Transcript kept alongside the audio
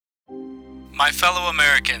My fellow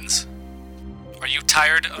Americans, are you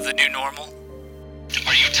tired of the new normal?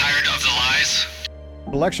 Are you tired of the lies?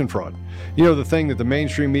 Election fraud. You know, the thing that the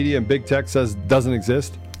mainstream media and big tech says doesn't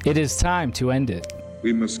exist? It is time to end it.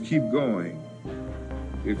 We must keep going.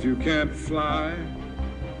 If you can't fly,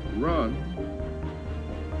 run.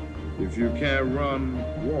 If you can't run,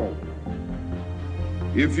 walk.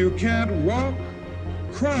 If you can't walk,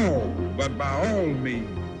 crawl. But by all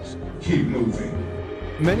means, keep moving.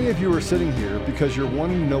 Many of you are sitting here because you're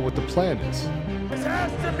wanting to know what the plan is. This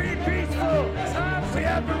has to be peaceful. We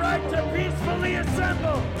have the right to peacefully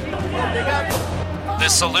assemble. The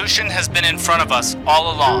solution has been in front of us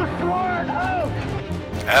all along.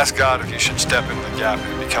 Ask God if you should step into the gap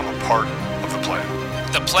and become a part of the plan.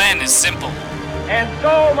 The plan is simple. And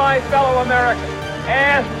so, my fellow Americans,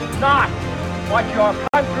 ask not what your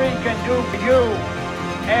country can do for you.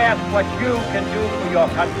 Ask what you can do for your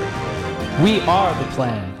country. We are the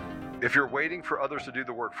plan. If you're waiting for others to do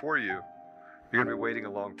the work for you, you're going to be waiting a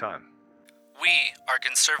long time. We are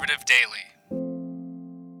Conservative Daily.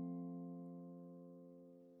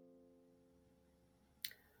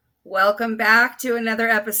 Welcome back to another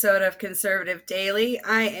episode of Conservative Daily.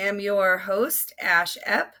 I am your host, Ash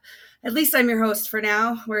Epp. At least I'm your host for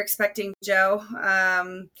now. We're expecting Joe.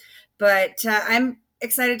 But I'm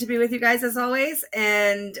excited to be with you guys as always.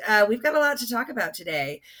 And we've got a lot to talk about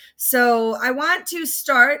today. So I want to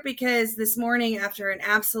start because this morning, after an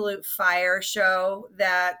absolute fire show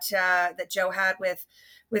that Joe had with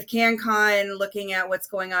CanCon, looking at what's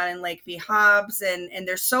going on in Lake v. Hobbs, and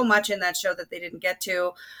there's so much in that show that they didn't get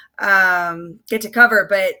to cover,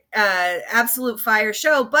 but absolute fire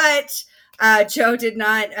show. But Joe did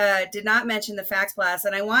not mention the Fax Blast,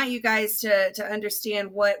 and I want you guys to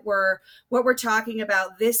understand what we're talking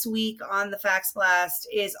about this week on the Fax Blast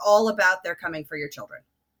is all about. They're coming for your children.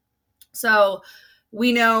 So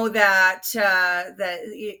we know that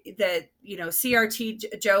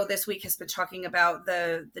CRT Joe this week has been talking about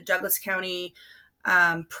the Douglas County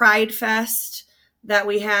Pride Fest that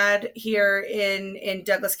we had here in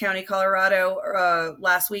Douglas County, Colorado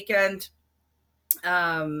last weekend.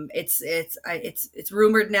 It's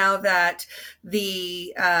rumored now that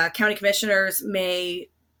the county commissioners may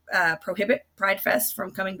prohibit Pride Fest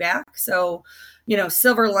from coming back. So,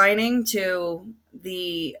 silver lining to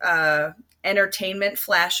the entertainment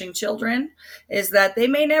flashing children is that they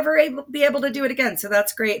may never be able to do it again. So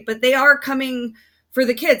that's great. But they are coming for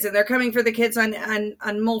the kids, and they're coming for the kids on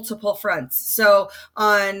multiple fronts. So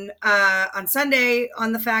on Sunday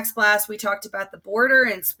on the Fax Blast, we talked about the border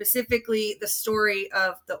and specifically the story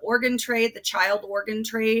of the organ trade, the child organ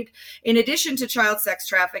trade, in addition to child sex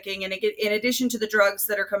trafficking, and in addition to the drugs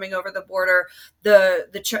that are coming over the border,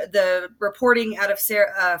 the reporting out of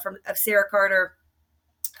Sarah Carter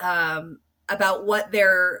about what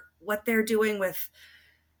they're doing with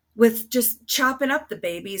just chopping up the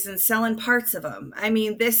babies and selling parts of them. I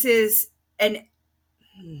mean, this is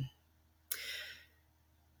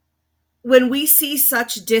when we see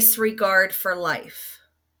such disregard for life,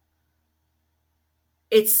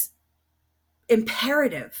 it's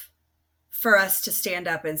imperative for us to stand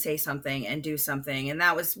up and say something and do something. And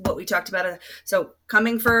that was what we talked about. So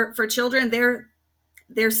coming for children, they're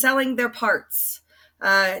selling their parts,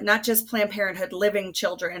 not just Planned Parenthood, living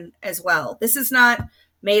children as well. This is not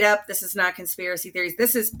made up. This is not conspiracy theories.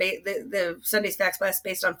 This is the Sunday's Fax Blast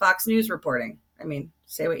based on Fox News reporting. I mean,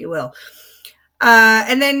 say what you will.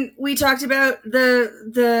 And then we talked about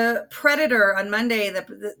the predator on Monday,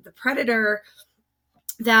 the predator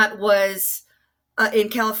that was in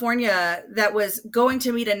California that was going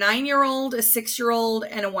to meet a 9-year-old, a 6-year-old,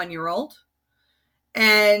 and a 1-year-old.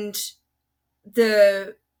 And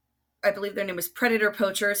I believe their name was Predator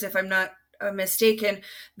Poachers, if I'm not mistaken,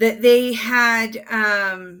 that they had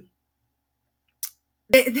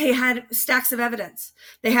stacks of evidence.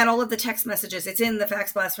 They had all of the text messages. It's in the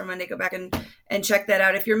Fax Blast from Monday. Go back and check that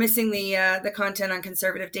out. If you're missing the content on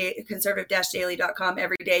conservative-daily.com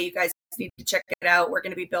every day, you guys need to check it out. We're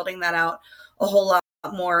going to be building that out a whole lot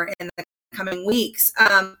more in the coming weeks.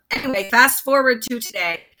 Anyway, fast forward to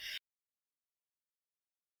today.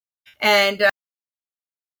 And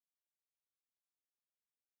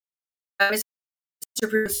Mr.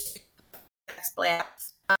 Bruce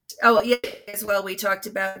Blast. Oh, yeah, as well. We talked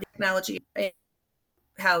about the technology,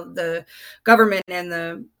 how the government and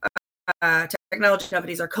the technology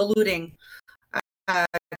companies are colluding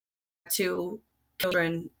to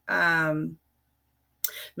children,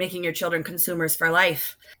 making your children consumers for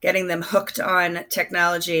life, getting them hooked on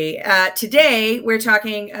technology. Today, we're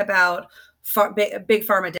talking about big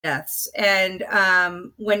pharma deaths. And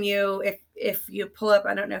when if you pull up,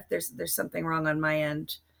 I don't know if there's something wrong on my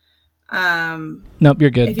end. Nope, you're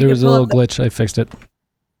good. There was a little glitch. I fixed it.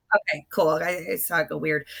 Okay, cool. I saw it go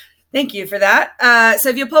weird. Thank you for that. So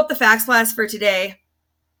if you pull up the Facts Blast for today,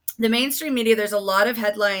 the mainstream media, there's a lot of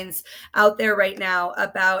headlines out there right now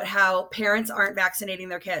about how parents aren't vaccinating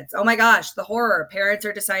their kids. Oh my gosh, the horror. Parents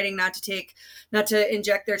are deciding not to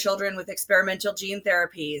inject their children with experimental gene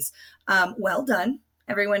therapies. Well done,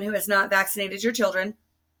 everyone who has not vaccinated your children.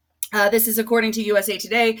 This is according to USA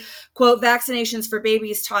Today. Quote, vaccinations for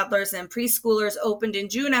babies, toddlers, and preschoolers opened in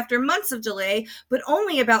June after months of delay, but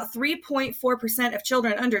only about 3.4% of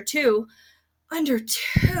children under two,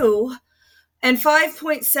 and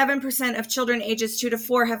 5.7% of children ages 2 to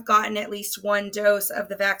 4 have gotten at least one dose of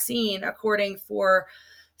the vaccine, according to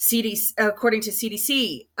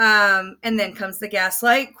CDC. And then comes the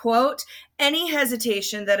gaslight. Quote, any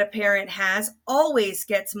hesitation that a parent has always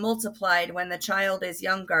gets multiplied when the child is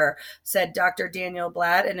younger, said Dr. Daniel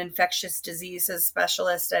Blatt, an infectious diseases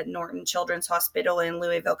specialist at Norton Children's Hospital in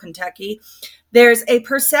Louisville, Kentucky. There's a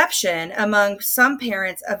perception among some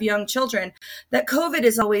parents of young children that COVID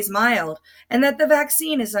is always mild and that the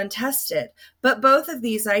vaccine is untested. But both of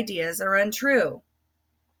these ideas are untrue.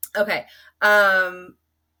 Okay.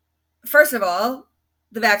 First of all,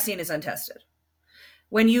 the vaccine is untested.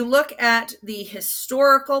 When you look at the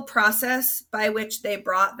historical process by which they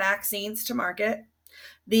brought vaccines to market,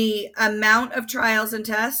 the amount of trials and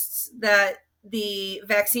tests that the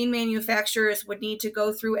vaccine manufacturers would need to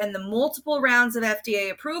go through and the multiple rounds of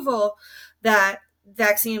FDA approval that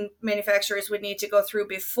vaccine manufacturers would need to go through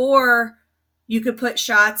before you could put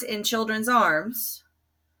shots in children's arms,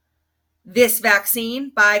 this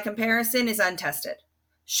vaccine, by comparison, is untested.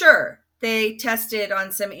 Sure, they tested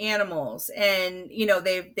on some animals, and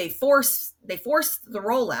they forced the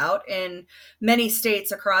rollout in many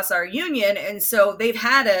states across our union, and so they've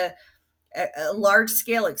had a large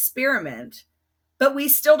scale experiment. But we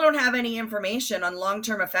still don't have any information on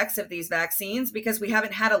long-term effects of these vaccines because we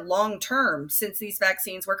haven't had a long-term since these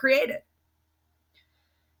vaccines were created.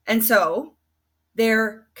 And so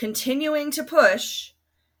they're continuing to push.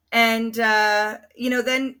 And, then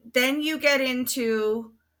you get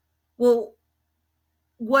into, well,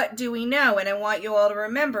 what do we know? And I want you all to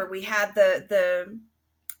remember, we had the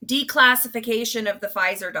declassification of the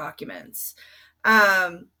Pfizer documents.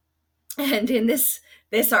 And in this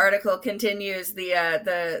article continues the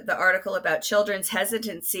article about children's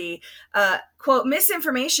hesitancy. Quote,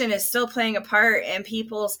 misinformation is still playing a part in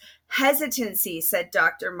people's hesitancy, said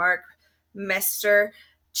Dr. Mark Mester,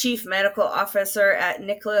 Chief Medical Officer at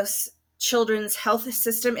Nicholas Children's Health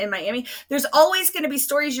System in Miami. There's always going to be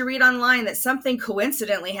stories you read online that something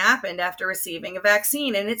coincidentally happened after receiving a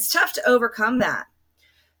vaccine, and it's tough to overcome that.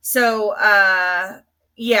 So,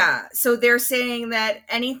 so they're saying that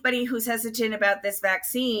anybody who's hesitant about this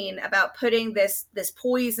vaccine, about putting this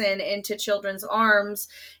poison into children's arms,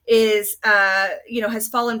 is has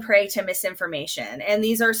fallen prey to misinformation. And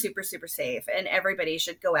these are super, super safe, and everybody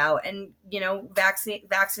should go out and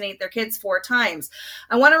vaccinate their kids 4 times.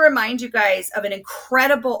 I want to remind you guys of an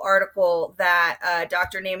incredible article that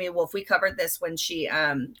Dr. Naomi Wolf, we covered this when she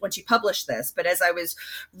published this, but as I was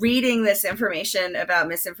reading this information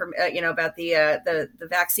about about the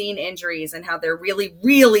vaccine injuries and how they're really,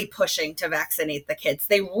 really pushing to vaccinate the kids.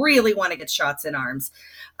 They really want to get shots in arms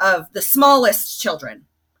of the smallest children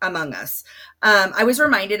among us. I was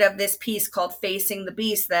reminded of this piece called Facing the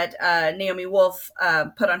Beast that Naomi Wolf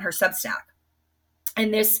put on her Substack.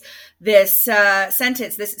 And this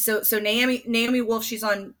sentence, so Naomi Wolf, she's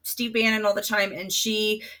on Steve Bannon all the time, and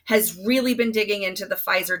she has really been digging into the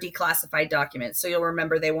Pfizer declassified documents. So you'll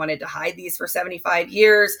remember they wanted to hide these for 75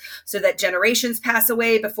 years so that generations pass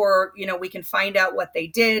away before we can find out what they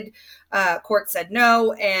did. Court said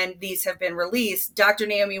no, and these have been released. Dr.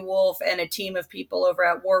 Naomi Wolf and a team of people over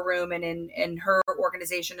at War Room and in her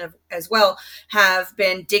organization as well have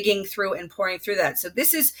been digging through and pouring through that. So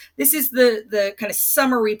this is the kind of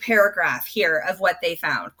summary paragraph here of what they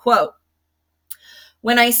found. Quote,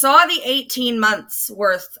 when I saw the 18 months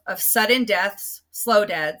worth of sudden deaths, slow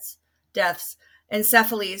deaths,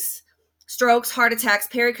 encephalitis, strokes, heart attacks,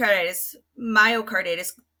 pericarditis,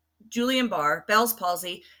 myocarditis, Guillain-Barré, Bell's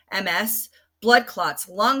palsy, MS, blood clots,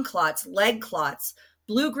 lung clots, leg clots,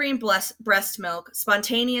 blue-green breast milk,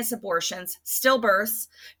 spontaneous abortions, stillbirths,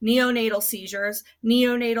 neonatal seizures,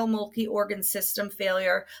 neonatal multi-organ system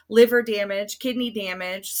failure, liver damage, kidney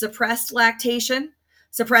damage, suppressed lactation,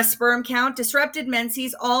 suppressed sperm count, disrupted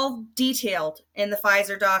menses, all detailed in the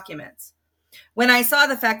Pfizer documents. When I saw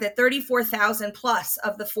the fact that 34,000 plus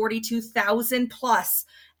of the 42,000 plus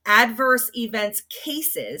adverse events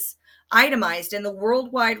cases itemized in the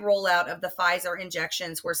worldwide rollout of the Pfizer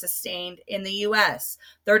injections were sustained in the U.S.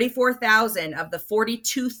 34,000 of the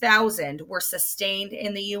 42,000 were sustained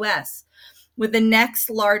in the U.S., with the next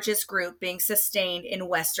largest group being sustained in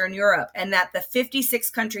Western Europe, and that the 56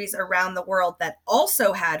 countries around the world that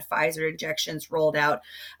also had Pfizer injections rolled out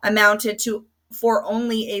amounted to for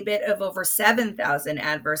only a bit of over 7,000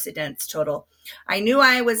 adverse events total. I knew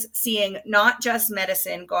I was seeing not just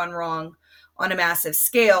medicine gone wrong on a massive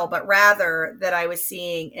scale, but rather that I was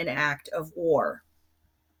seeing an act of war.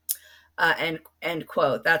 End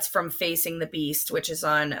quote. That's from Facing the Beast, which is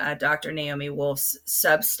on Dr. Naomi Wolf's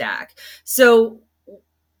Substack. So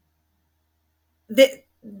that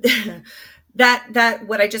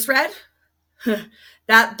what I just read,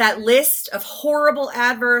 that list of horrible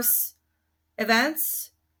adverse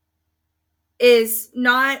events is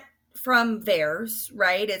not from theirs,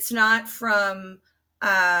 right? It's not from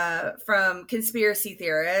conspiracy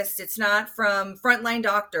theorists. It's not from frontline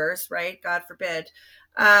doctors, right? God forbid.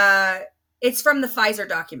 It's from the Pfizer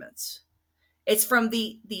documents. It's from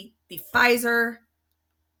the Pfizer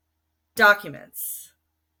documents.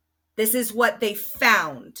 This is what they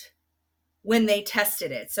found when they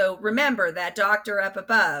tested it. So remember that doctor up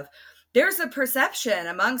above. There's a perception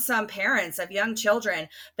among some parents of young children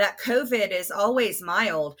that COVID is always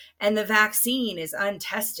mild and the vaccine is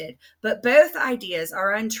untested, but both ideas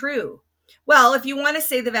are untrue. Well, if you want to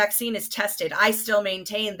say the vaccine is tested, I still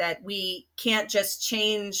maintain that we can't just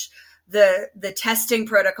change the testing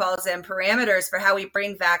protocols and parameters for how we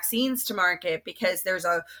bring vaccines to market because there's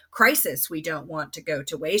a crisis we don't want to go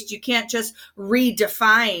to waste. You can't just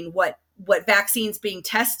redefine what vaccines being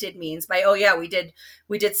tested means by, oh yeah, we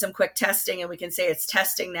did some quick testing and we can say it's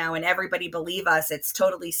testing now and everybody believe us, it's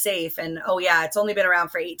totally safe, and oh yeah, it's only been around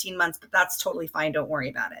for 18 months, but that's totally fine, don't worry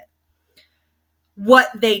about it.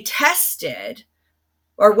 What they tested,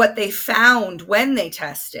 or what they found when they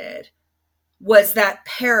tested, was that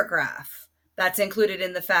paragraph that's included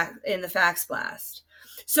in the fax blast.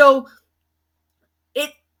 So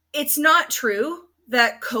it's not true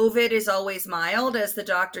that COVID is always mild, as the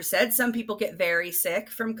doctor said. Some people get very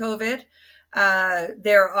sick from COVID.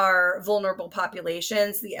 There are vulnerable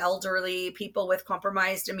populations, the elderly, people with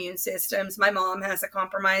compromised immune systems. My mom has a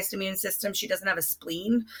compromised immune system. She doesn't have a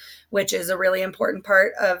spleen, which is a really important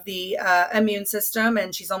part of the immune system.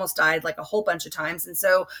 And she's almost died like a whole bunch of times. And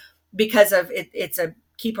so because of it, it's a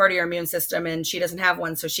key part of your immune system and she doesn't have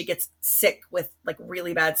one. So she gets sick with like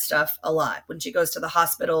really bad stuff a lot. When she goes to the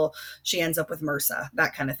hospital, she ends up with MRSA,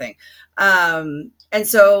 that kind of thing. And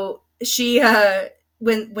so she,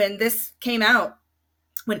 when this came out,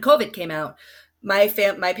 when COVID came out, my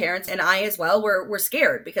parents and I as well were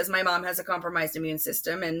scared because my mom has a compromised immune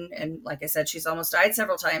system. And like I said, she's almost died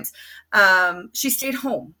several times. She stayed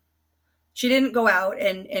home. She didn't go out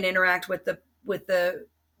and interact with the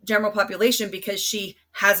general population because she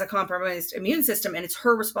has a compromised immune system and it's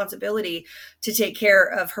her responsibility to take care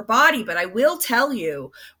of her body. But I will tell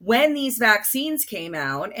you, when these vaccines came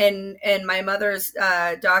out, and my mother's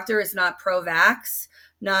doctor is not pro-vax,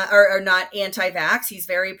 not anti-vax, he's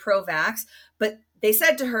very pro-vax, but they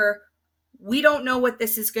said to her, we don't know what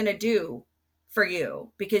this is going to do for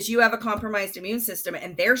you because you have a compromised immune system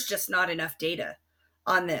and there's just not enough data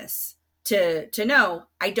on this to know.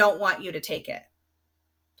 I don't want you to take it.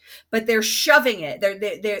 But they're shoving it.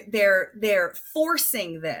 They're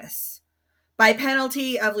forcing this by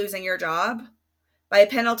penalty of losing your job, by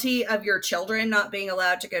penalty of your children not being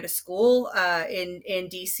allowed to go to school. In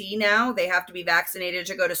DC now, they have to be vaccinated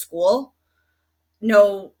to go to school.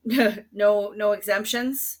 No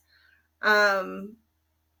exemptions.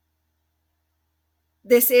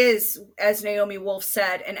 This is, as Naomi Wolf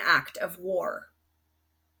said, an act of war.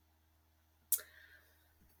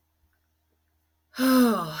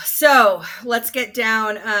 So let's get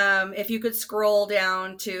down. If you could scroll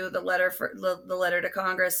down to the letter to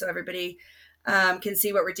Congress, so everybody can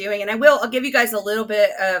see what we're doing. And I'll give you guys a little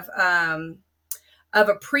bit of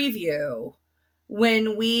a preview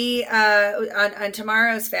when we on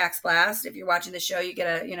tomorrow's Fax Blast. If you're watching the show, you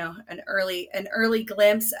get an early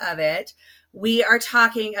glimpse of it. We are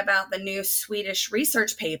talking about the new Swedish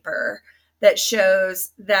research paper that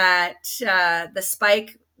shows that the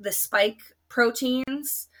spike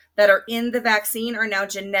proteins that are in the vaccine are now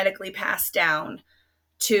genetically passed down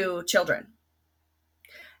to children.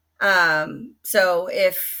 So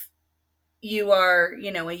if you are,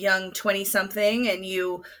 a young 20-something and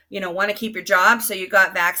you want to keep your job, so you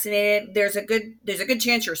got vaccinated, there's a good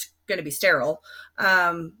chance you're going to be sterile.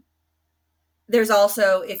 There's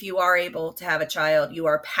also, if you are able to have a child, you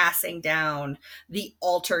are passing down the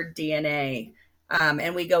altered DNA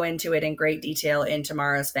And we go into it in great detail in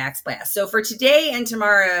tomorrow's Facts Blast. So for today and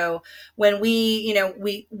tomorrow, when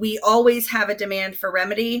we always have a demand for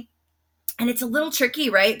remedy. And it's a little tricky,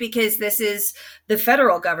 right? Because this is the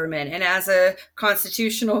federal government. And as a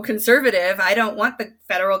constitutional conservative, I don't want the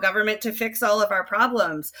federal government to fix all of our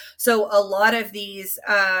problems. So a lot of these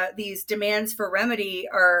demands for remedy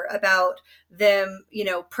are about them,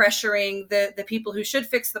 pressuring the people who should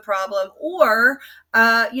fix the problem, or,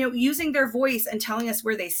 using their voice and telling us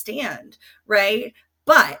where they stand, right?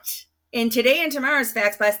 But in today and tomorrow's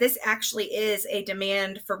Facts Blast, this actually is a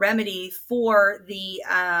demand for remedy for the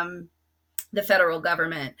federal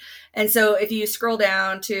government. And so if you scroll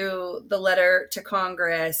down to the letter to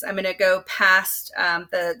Congress, I'm going to go past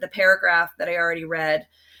the paragraph that I already read.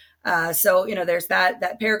 So there's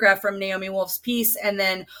that paragraph from Naomi Wolf's piece. And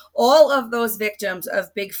then all of those victims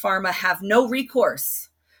of Big Pharma have no recourse,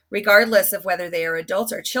 regardless of whether they are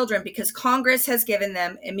adults or children, because Congress has given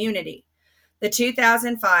them immunity. The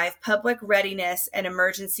 2005 Public Readiness and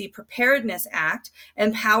Emergency Preparedness Act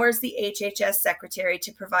empowers the HHS Secretary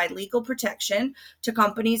to provide legal protection to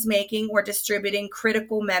companies making or distributing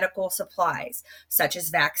critical medical supplies, such as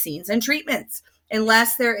vaccines and treatments,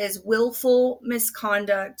 unless there is willful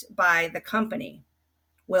misconduct by the company.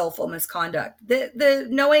 Willful misconduct. The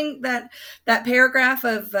knowing that paragraph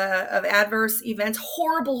of adverse events,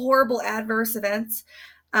 horrible adverse events,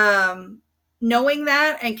 knowing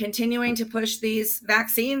that and continuing to push these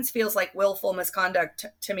vaccines feels like willful misconduct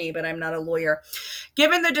to me, but I'm not a lawyer.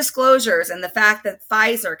 Given the disclosures and the fact that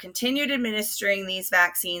Pfizer continued administering these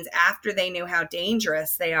vaccines after they knew how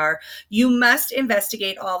dangerous they are, you must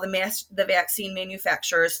investigate all the vaccine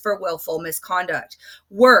manufacturers for willful misconduct.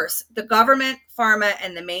 Worse, the government, pharma,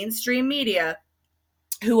 and the mainstream media,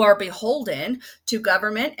 who are beholden to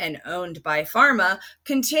government and owned by pharma,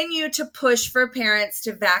 continue to push for parents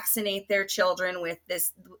to vaccinate their children with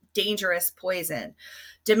this dangerous poison.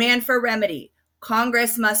 Demand for remedy.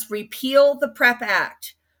 Congress must repeal the PrEP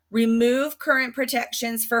Act, remove current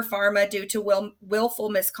protections for pharma due to willful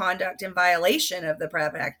misconduct in violation of the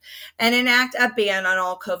PrEP Act, and enact a ban on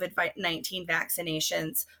all COVID-19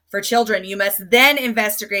 vaccinations for children. You must then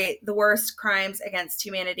investigate the worst crimes against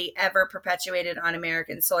humanity ever perpetuated on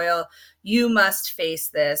American soil. You must face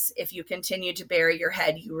this. If you continue to bury your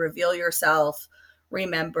head, you reveal yourself.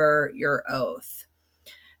 Remember your oath.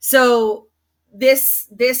 So this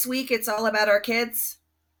week, it's all about our kids.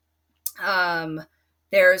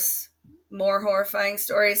 There's more horrifying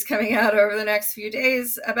stories coming out over the next few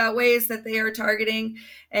days about ways that they are targeting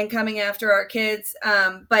and coming after our kids.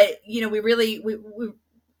 But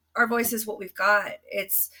our voice is what we've got.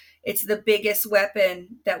 It's the biggest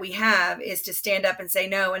weapon that we have, is to stand up and say,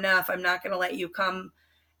 no, enough. I'm not going to let you come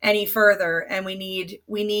any further. And we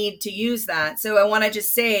need to use that. So I want to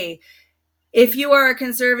just say, if you are a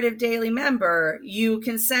Conservative Daily member, you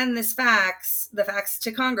can send the facts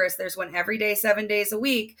to Congress. There's one every day, 7 days a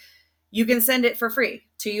week. You can send it for free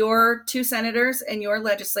to your two senators and your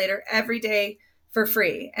legislator every day for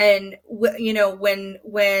free. And, when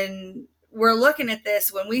we're looking at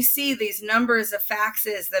this, when we see these numbers of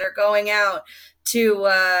faxes that are going out to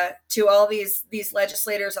all these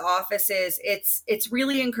legislators' offices, it's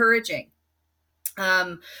really encouraging.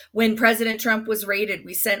 When President Trump was raided,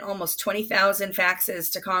 we sent almost 20,000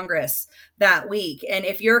 faxes to Congress that week. And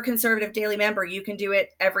if you're a Conservative Daily member, you can do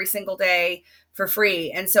it every single day for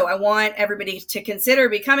free. And so I want everybody to consider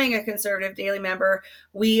becoming a Conservative Daily member.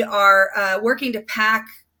 We are working to pack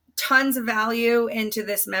tons of value into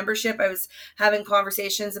this membership. I was having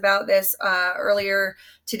conversations about this earlier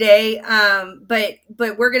today, but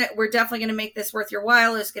we're definitely gonna make this worth your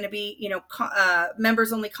while. It's going to be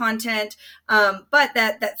members only content, but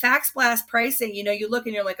that Fax Blast pricing, you look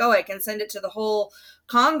and you're like, oh, I can send it to the whole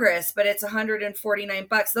Congress, but it's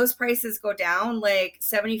 $149. Those prices go down like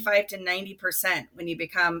 75 to 90% when you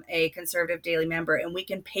become a Conservative Daily member, and we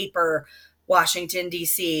can paper Washington,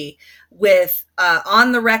 D.C. with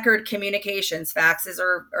on the record communications. Faxes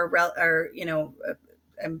are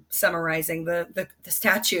I'm summarizing the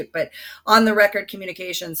statute, but on the record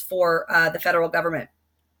communications for the federal government.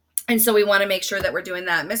 And so we want to make sure that we're doing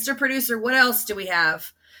that. Mr. Producer, what else do we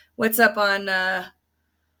have? What's up on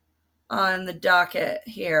the docket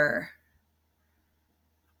here?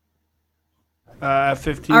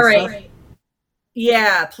 F-15s. All right. Stuff?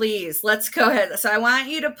 Yeah, please. Let's go ahead. So I want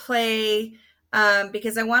you to play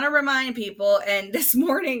because I want to remind people. And this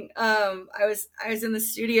morning, I was in the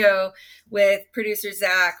studio with producer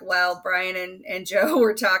Zach while Brian and Joe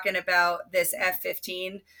were talking about this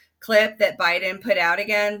F-15 clip that Biden put out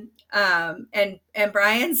again. And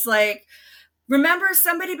Brian's like, remember,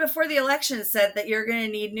 somebody before the election said that you're going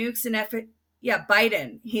to need nukes and Yeah,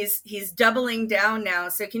 Biden. He's doubling down now.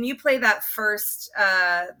 So can you play that first,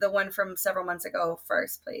 the one from several months ago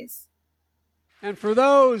first, please? And for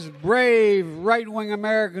those brave right-wing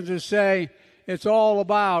Americans who say it's all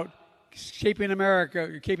about keeping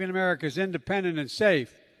America's independent and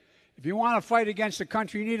safe, if you want to fight against the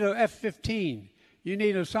country, you need an F-15. You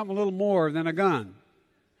need something a little more than a gun.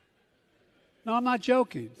 No, I'm not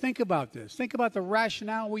joking. Think about this. Think about the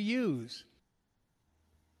rationale we use.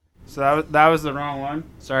 So that was the wrong one.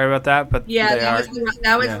 Sorry about that, but yeah, that was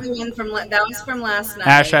the one from last night.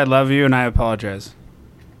 Ash, I love you and I apologize.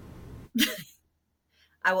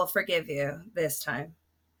 I will forgive you this time.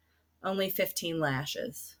 Only 15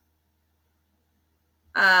 lashes.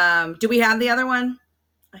 Do we have the other one?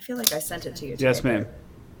 I feel like I sent it to you. Yes, ma'am.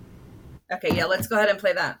 Okay, yeah, let's go ahead and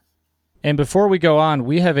play that. And before we go on,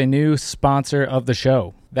 we have a new sponsor of the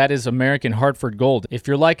show. That is American Hartford Gold. If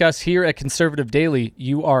you're like us here at Conservative Daily,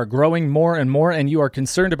 you are growing more and more, and you are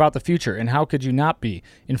concerned about the future. And how could you not be?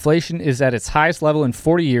 Inflation is at its highest level in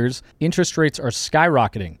 40 years. Interest rates are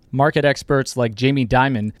skyrocketing. Market experts like Jamie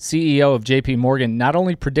Dimon, CEO of JP Morgan, not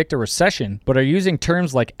only predict a recession, but are using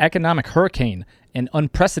terms like economic hurricane and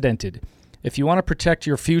unprecedented. If you want to protect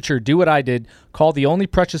your future, do what I did. Call the only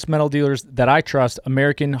precious metal dealers that I trust,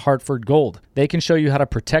 American Hartford Gold. They can show you how to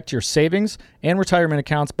protect your savings and retirement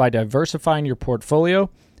accounts by diversifying your portfolio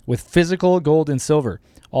with physical gold and silver.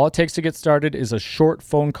 All it takes to get started is a short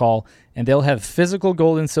phone call, and they'll have physical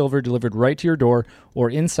gold and silver delivered right to your door or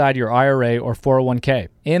inside your IRA or 401k.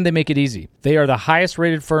 And they make it easy. They are the highest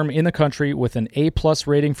rated firm in the country with an A+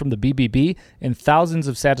 rating from the BBB and thousands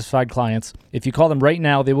of satisfied clients. If you call them right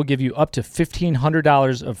now, they will give you up to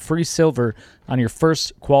 $1,500 of free silver on your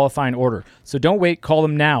first qualifying order. So don't wait. Call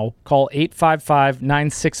them now. Call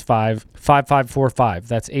 855-965-5545.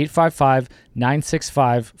 That's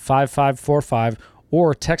 855-965-5545.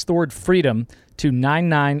 Or text the word FREEDOM to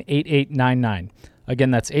 998899. Again,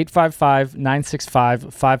 that's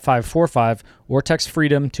 855-965-5545, or text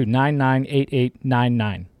FREEDOM to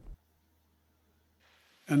 998899.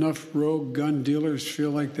 Enough rogue gun dealers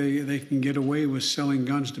feel like they can get away with selling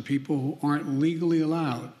guns to people who aren't legally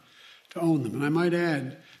allowed to own them. And I might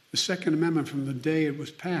add, the Second Amendment from the day it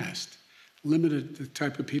was passed limited the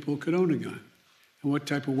type of people who could own a gun and what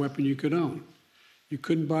type of weapon you could own. You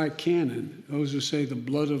couldn't buy a cannon. Those who say the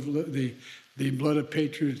blood of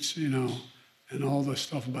patriots, and all the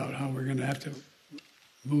stuff about how we're going to have to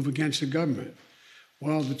move against the government.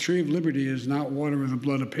 Well, the tree of liberty is not water with the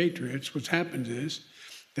blood of patriots. What's happened is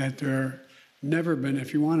that there never been,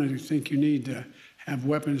 if you wanted to think you need to have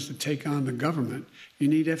weapons to take on the government, you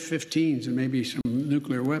need F-15s and maybe some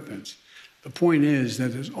nuclear weapons. The point is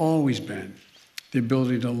that there's always been the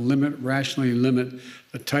ability to rationally limit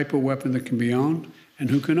the type of weapon that can be owned and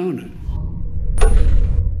who can own it.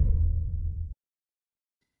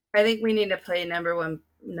 I think we need to play number one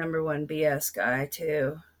BS guy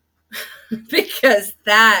too, because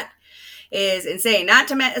that is insane.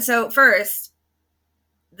 So first,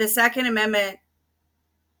 the Second Amendment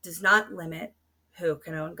does not limit who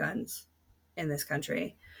can own guns in this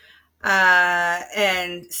country,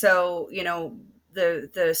 and so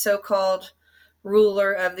the so-called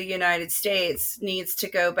ruler of the United States needs to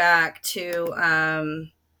go back to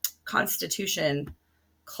Constitution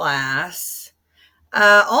class.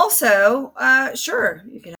 Also, sure,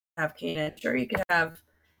 you could have Keenan. Sure, you could have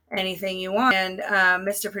anything you want. And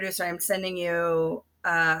Mr. Producer, I'm sending you.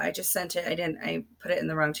 I just sent it. I put it in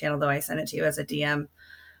the wrong channel though. I sent it to you as a DM.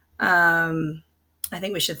 I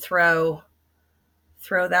think we should throw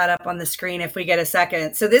that up on the screen if we get a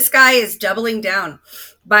second. So this guy is doubling down.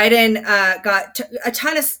 Biden got a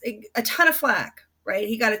ton of flack, right?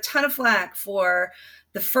 He got a ton of flack for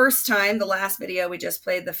the first time, the last video we just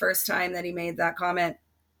played, the first time that he made that comment.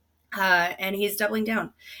 And he's doubling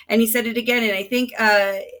down. And he said it again. And I think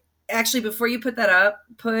actually, before you put that up,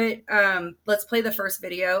 let's play the first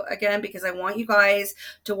video again, because I want you guys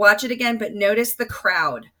to watch it again, but notice the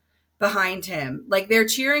crowd behind him. Like, they're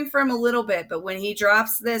cheering for him a little bit, but when he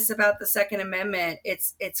drops this about the Second Amendment,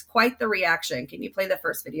 it's quite the reaction. Can you play the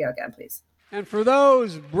first video again, please? And for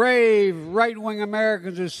those brave right-wing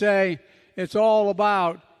Americans who say it's all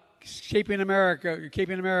about keeping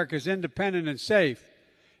America's independent and safe,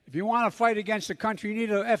 if you want to fight against the country, you need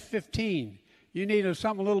an F-15. You need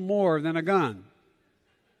something a little more than a gun.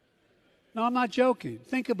 No, I'm not joking.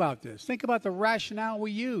 Think about this. Think about the rationale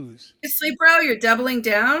we use. Seriously, bro, you're doubling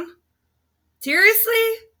down? Seriously?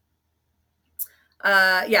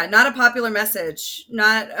 Yeah, not a popular message.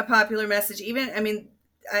 Not a popular message. Even, I mean,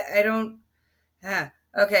 I don't.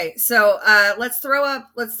 Okay, so let's throw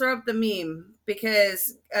up the meme,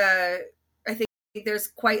 because there's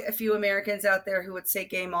quite a few Americans out there who would say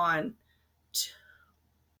game on.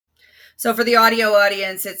 So for the audio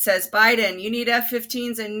audience, it says, Biden, you need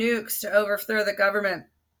F-15s and nukes to overthrow the government.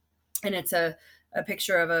 And it's a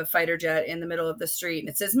picture of a fighter jet in the middle of the street. And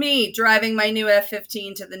it says, me driving my new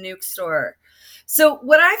F-15 to the nuke store. So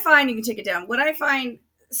what I find, you can take it down, what I find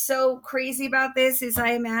so crazy about this is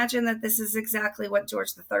I imagine that this is exactly what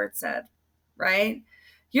George III said, right?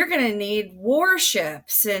 You're going to need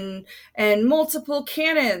warships and multiple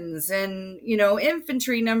cannons and, you know,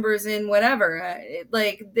 infantry numbers and whatever.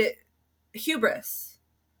 Like the hubris.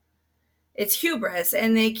 It's hubris.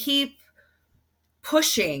 And they keep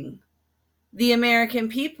pushing the American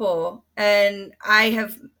people. And I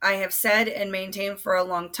have said and maintained for a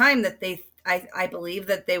long time that I believe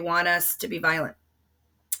that they want us to be violent.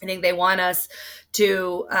 I think they want us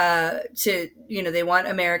to, you know, they want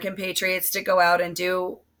American patriots to go out and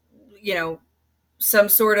do, you know, some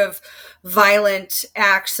sort of violent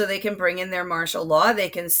act so they can bring in their martial law. They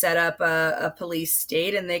can set up a police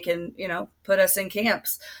state and they can, you know, put us in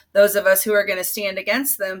camps. Those of us who are going to stand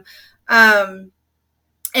against them. And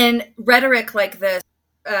rhetoric like this,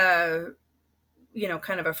 you know,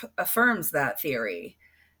 kind of affirms that theory,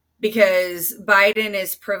 because Biden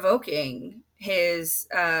is provoking his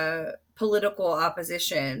political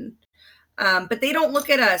opposition. But they don't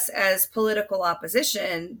look at us as political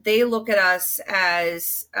opposition. They look at us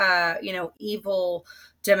as, you know, evil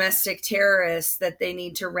domestic terrorists that they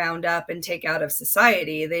need to round up and take out of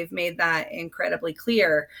society. They've made that incredibly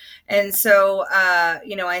clear. And so,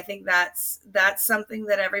 you know, I think that's something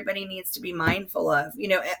that everybody needs to be mindful of. You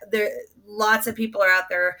know, lots of people are out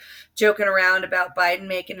there joking around about Biden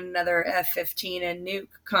making another F-15 and nuke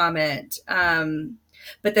comment.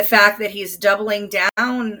 But the fact that he's doubling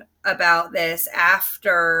down about this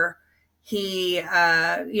after he,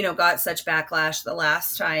 you know, got such backlash the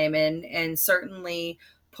last time, and certainly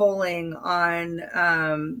polling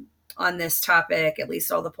on this topic, at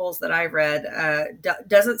least all the polls that I've read,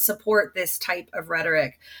 doesn't support this type of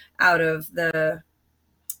rhetoric out of the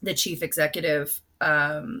chief executive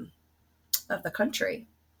of the country.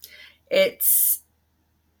 It's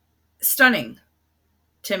stunning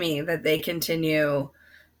to me that they continue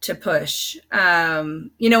to push,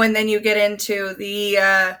 you know, and then you get into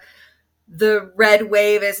the red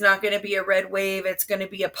wave is not going to be a red wave. It's going to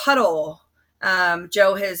be a puddle.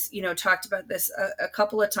 Joe has, you know, talked about this a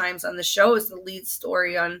couple of times on the show as the lead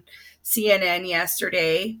story on CNN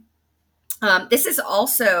yesterday. This is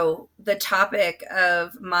also the topic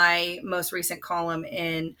of my most recent column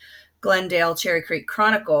in Glendale Cherry Creek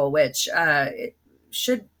Chronicle, which it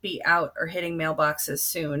should be out or hitting mailboxes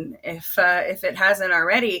soon if it hasn't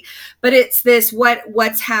already. But it's this,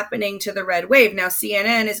 what's happening to the red wave. Now,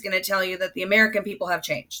 CNN is going to tell you that the American people have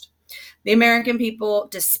changed. The American people,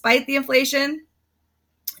 despite the inflation,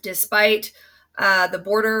 despite the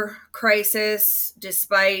border crisis,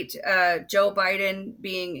 despite Joe Biden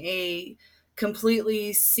being a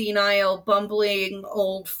completely senile, bumbling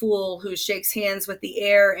old fool who shakes hands with the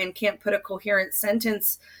air and can't put a coherent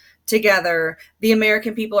sentence together, the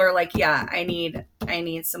American people are like, yeah, I need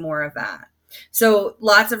some more of that. So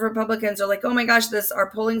lots of Republicans are like, oh my gosh,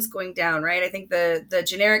 our polling's going down, right? I think the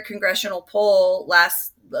generic congressional poll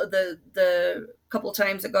the couple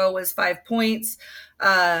times ago was 5 points.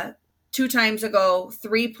 2 times ago,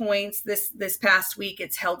 3 points. This past week,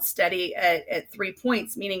 it's held steady at 3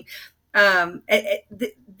 points, meaning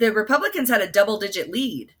the Republicans had a double-digit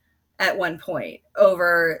lead at one point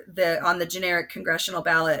on the generic congressional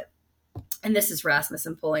ballot. And this is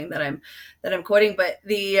Rasmussen polling that I'm quoting, but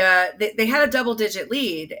they had a double-digit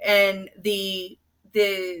lead, and the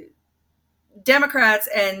Democrats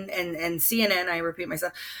and CNN, I repeat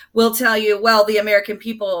myself, will tell you, well, the American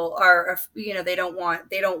people are, you know, they don't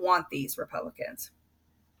want these Republicans.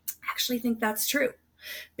 I actually think that's true,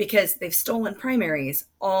 because they've stolen primaries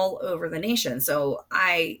all over the nation. So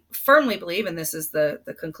I firmly believe, and this is the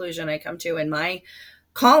conclusion I come to in my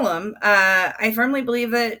column, I firmly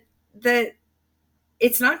believe that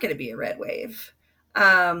it's not going to be a red wave.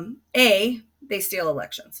 They steal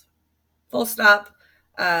elections. Full stop.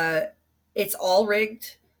 It's all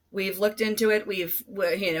rigged. We've looked into it.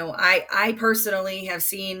 I personally have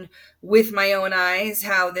seen with my own eyes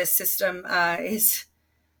how this system is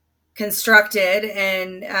constructed.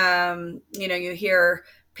 And, you know, you hear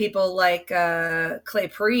people like Clay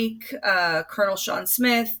Parikh, Colonel Sean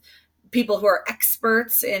Smith, people who are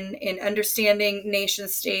experts in understanding nation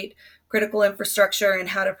state critical infrastructure and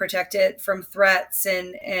how to protect it from threats.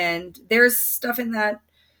 And there's stuff in that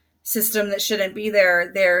system that shouldn't be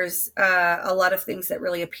there. There's a lot of things that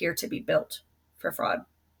really appear to be built for fraud.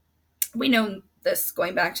 We know this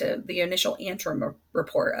going back to the initial Antrim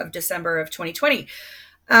report of December of 2020.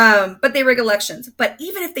 But they rig elections. But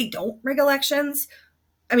even if they don't rig elections,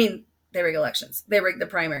 I mean, they rig elections. They rig the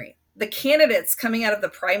primary. The candidates coming out of the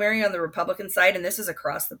primary on the Republican side, and this is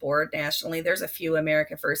across the board nationally, there's a few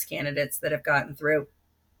America First candidates that have gotten through.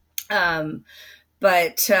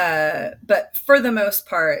 But for the most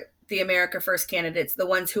part, the America First candidates, the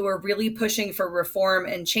ones who are really pushing for reform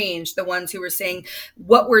and change, the ones who are saying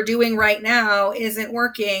what we're doing right now isn't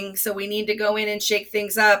working, so we need to go in and shake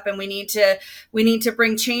things up, and we need to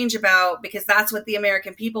bring change about, because that's what the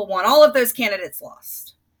American people want. All of those candidates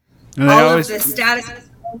lost. And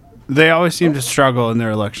they always seem to struggle in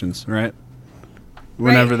their elections, right?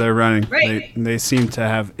 Whenever they're running, they seem to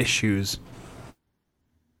have issues.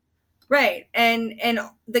 Right. And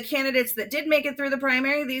the candidates that did make it through the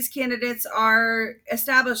primary, these candidates are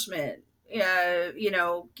establishment. The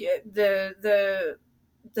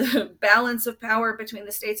balance of power between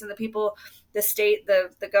the states and the people,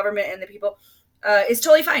 the government and the people is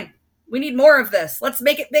totally fine. We need more of this. Let's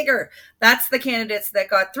make it bigger. That's the candidates that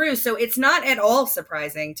got through. So it's not at all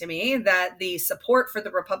surprising to me that the support for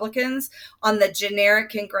the Republicans on the generic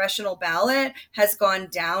congressional ballot has gone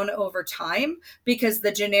down over time, because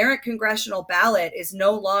the generic congressional ballot is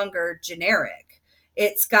no longer generic.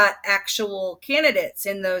 It's got actual candidates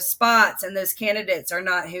in those spots, and those candidates are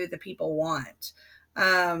not who the people want.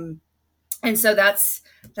 And so that's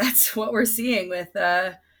what we're seeing with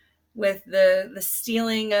the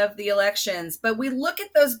stealing of the elections. But we look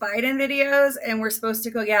at those Biden videos and we're supposed to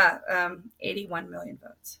go, 81 million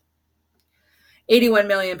votes. 81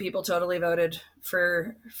 million people totally voted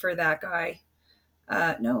for that guy.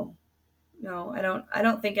 No, I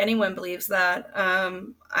don't think anyone believes that.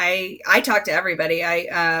 I talk to everybody.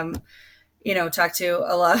 I talk to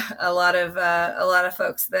a lot of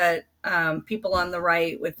folks that people on the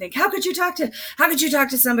right would think, how could you talk to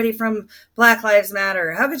somebody from Black Lives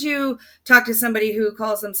Matter? How could you talk to somebody who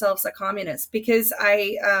calls themselves a communist? Because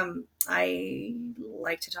I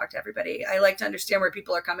like to talk to everybody. I like to understand where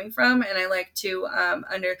people are coming from, and I like to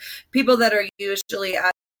under people that are usually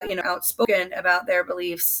outspoken about their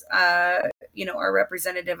beliefs, are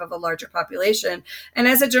representative of a larger population. And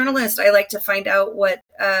as a journalist, I like to find out what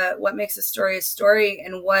makes a story,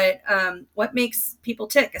 and what makes people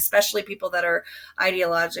tick, especially people that are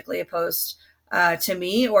ideologically opposed to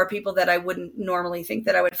me, or people that I wouldn't normally think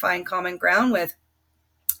that I would find common ground with.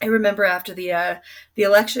 I remember after the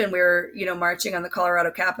election, we were, marching on the Colorado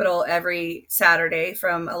Capitol every Saturday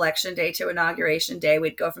from Election Day to Inauguration Day.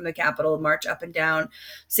 We'd go from the Capitol, march up and down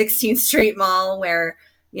 16th Street Mall, where,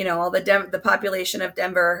 all the population of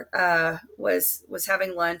Denver was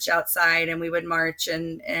having lunch outside, and we would march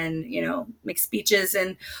and make speeches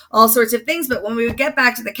and all sorts of things. But when we would get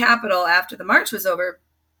back to the Capitol after the march was over,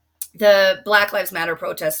 the Black Lives Matter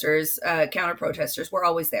protesters, counter protesters, were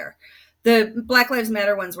always there. The Black Lives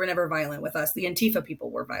Matter ones were never violent with us. The Antifa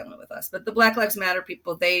people were violent with us. But the Black Lives Matter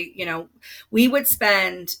people, we would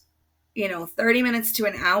spend, 30 minutes to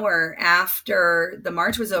an hour after the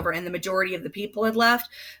march was over and the majority of the people had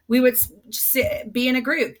left. We would be in a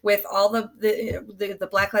group with all the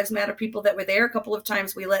Black Lives Matter people that were there. A couple of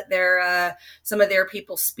times we let some of their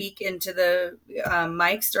people speak into the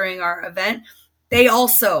mics during our event. They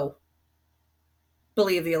also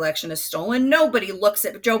believe the election is stolen. Nobody looks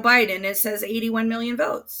at Joe Biden and says 81 million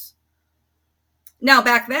votes. Now,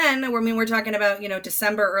 back then, we're talking about, November,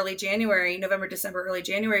 December, early January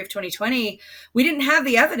of 2020, we didn't have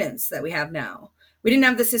the evidence that we have now. We didn't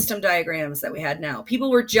have the system diagrams that we had now. People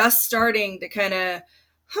were just starting to kind of,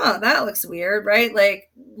 that looks weird, right? Like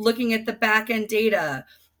looking at the back end data,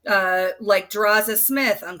 like Draza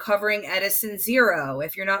Smith uncovering Edison Zero.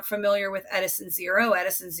 If you're not familiar with Edison Zero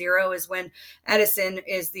is when Edison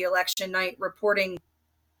is the election night reporting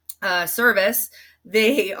service.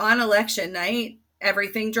 On election night,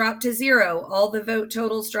 everything dropped to zero. All the vote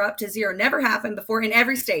totals dropped to zero. Never happened before in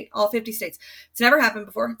every state, all 50 states. It's never happened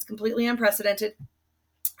before. It's completely unprecedented.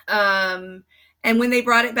 And when they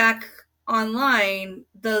brought it back online,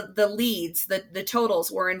 the leads, the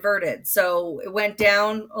totals were inverted. So it went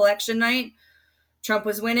down election night. Trump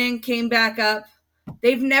was winning, came back up.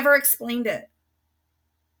 They've never explained it.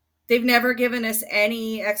 They've never given us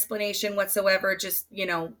any explanation whatsoever, just,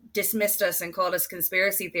 dismissed us and called us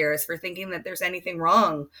conspiracy theorists for thinking that there's anything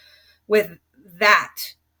wrong with that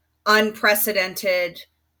unprecedented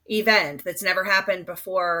event that's never happened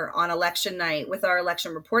before on election night with our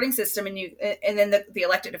election reporting system. And then the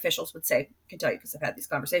elected officials would say, I can tell you because I've had these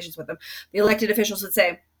conversations with them, the elected officials would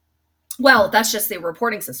say, well, that's just the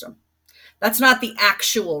reporting system. That's not the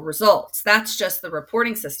actual results. That's just the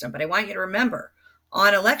reporting system. But I want you to remember,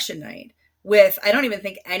 on election night, with, I don't even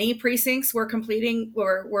think any precincts were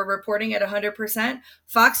reporting at 100%.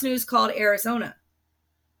 Fox News called Arizona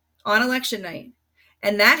on election night,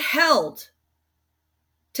 and that held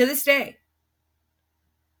to this day.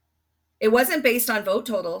 It wasn't based on vote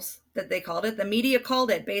totals that they called it. The media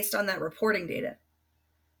called it based on that reporting data.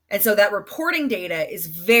 And so that reporting data is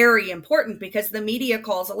very important because the media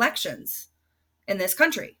calls elections in this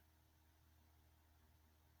country.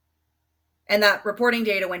 And that reporting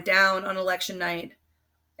data went down on election night.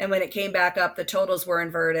 And when it came back up, the totals were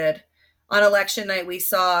inverted. On election night, we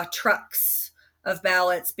saw trucks of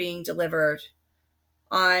ballots being delivered.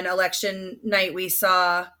 On election night, we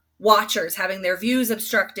saw watchers having their views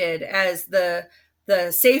obstructed as the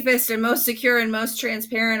safest and most secure and most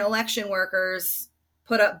transparent election workers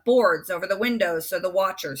put up boards over the windows so the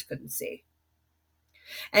watchers couldn't see.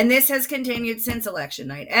 And this has continued since election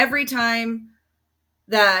night. Every time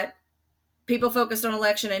that people focused on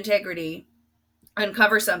election integrity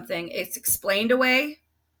uncover something, it's explained away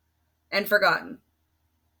and forgotten.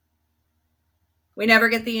 We never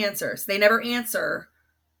get the answers. They never answer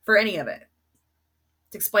for any of it.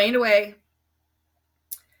 It's explained away.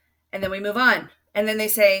 And then we move on. And then they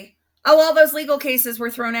say, oh, all those legal cases were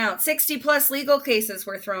thrown out. 60 plus legal cases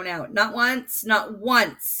were thrown out. Not once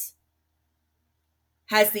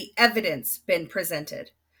has the evidence been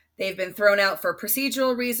presented. They've been thrown out for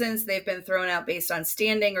procedural reasons. They've been thrown out based on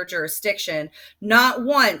standing or jurisdiction. Not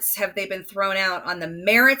once have they been thrown out on the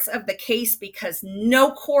merits of the case because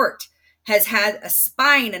no court has had a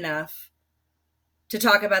spine enough to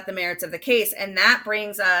talk about the merits of the case. And that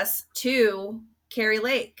brings us to Kari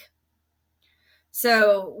Lake.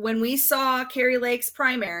 So when we saw Kari Lake's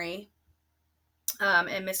primary,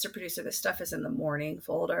 and Mr. Producer, this stuff is in the morning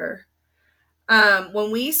folder.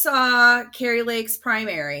 When we saw Kari Lake's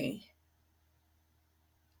primary,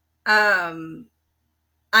 I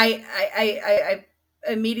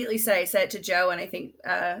immediately said, I said to Joe, and I think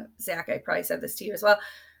Zach, I probably said this to you as well.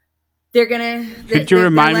 Could you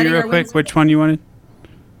remind me real quick which one you wanted?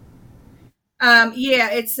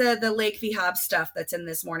 Yeah, it's the Lake v. Hobbs stuff that's in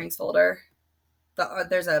this morning's folder.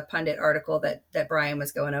 There's a pundit article that Brian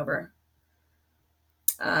was going over.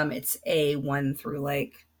 It's A1 through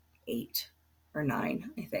like 8 or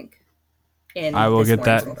 9, I think. I will get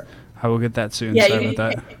that. Folder. I will get that soon. Yeah, Sorry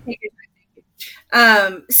about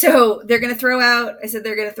that. So they're going to throw out. I said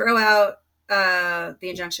they're going to throw out the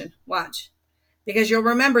injunction. Watch, because you'll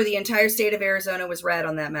remember the entire state of Arizona was red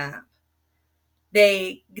on that map.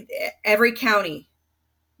 Every county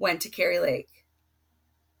went to Kari Lake.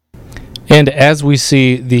 And as we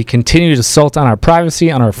see the continued assault on our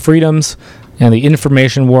privacy, on our freedoms, and the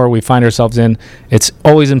information war we find ourselves in, it's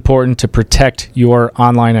always important to protect your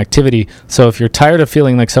online activity. So if you're tired of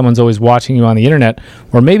feeling like someone's always watching you on the internet,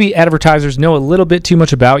 or maybe advertisers know a little bit too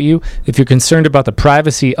much about you, if you're concerned about the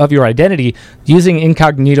privacy of your identity, using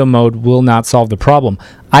incognito mode will not solve the problem.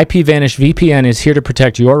 IPVanish VPN is here to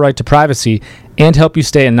protect your right to privacy and help you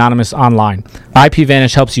stay anonymous online.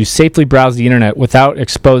 IPVanish helps you safely browse the internet without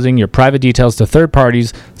exposing your private details to third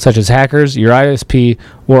parties such as hackers, your ISP,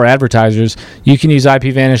 or advertisers. You can use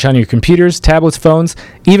IPVanish on your computers, tablets, phones,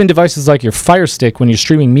 even devices like your Fire Stick when you're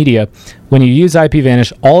streaming media. When you use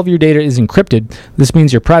IPVanish, all of your data is encrypted. This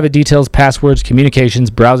means your private details, passwords, communications,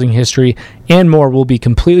 browsing history, and more will be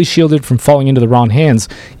completely shielded from falling into the wrong hands.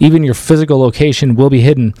 Even your physical location will be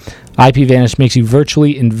hidden. IPVanish makes you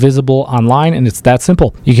virtually invisible online, and it's that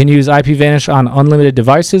simple. You can use IPVanish on unlimited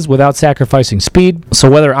devices without sacrificing speed. So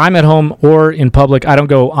whether I'm at home or in public, I don't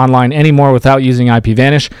go online anymore without using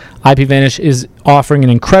IPVanish. IPVanish is offering an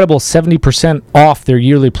incredible 70% off their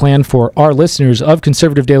yearly plan for our listeners of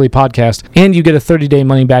Conservative Daily Podcast, and you get a 30-day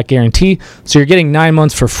money-back guarantee, so you're getting 9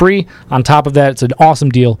 months for free. On top of that, it's an awesome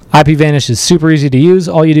deal. IPVanish is super easy to use.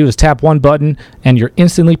 All you do is tap one button, and you're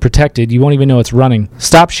instantly protected. You won't even know it's running.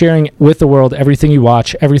 Stop sharing with the world everything you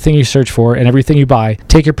watch, everything you search for, and everything you buy.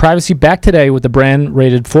 Take your privacy back today with the brand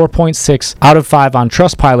rated 4.6 out of 5 on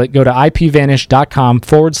Trustpilot. Go to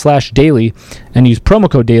ipvanish.com/daily and use promo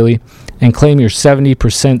code daily and claim your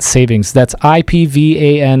 70% savings. That's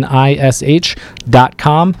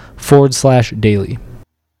ipvanish.com/daily.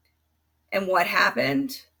 And what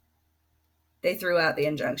happened? They threw out the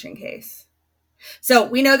injunction case. So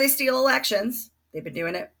we know they steal elections. They've been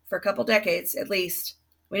doing it for a couple decades, at least.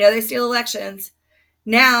 We know they steal elections.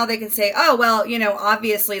 Now they can say, oh, well,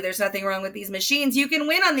 obviously there's nothing wrong with these machines. You can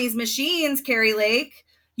win on these machines, Kari Lake.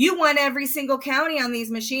 You won every single county on these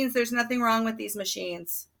machines. There's nothing wrong with these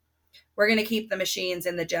machines. We're going to keep the machines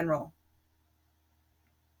in the general.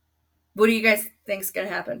 What do you guys think is going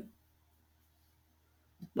to happen?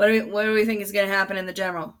 What do we think is going to happen in the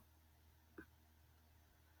general?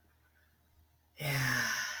 Yeah,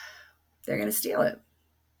 they're going to steal it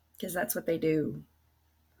because that's what they do.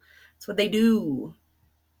 That's what they do.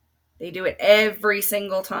 They do it every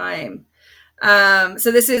single time.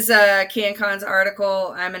 So this is CanCon's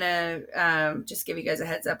article. I'm going to just give you guys a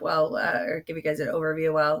heads up or give you guys an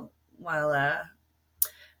overview while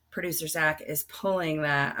producer Zach is pulling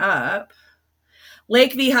that up.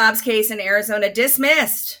 Lake v. Hobbs case in Arizona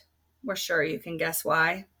dismissed. We're sure you can guess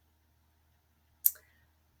why.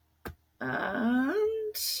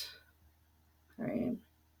 And all right,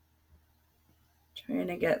 trying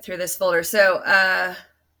to get through this folder. So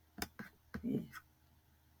this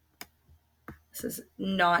is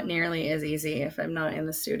not nearly as easy if I'm not in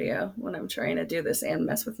the studio when I'm trying to do this and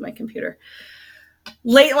mess with my computer.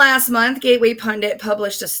 Late last month, Gateway Pundit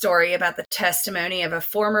published a story about the testimony of a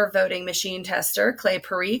former voting machine tester, Clay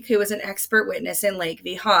Parikh, who was an expert witness in Lake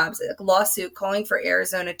v. Hobbs, a lawsuit calling for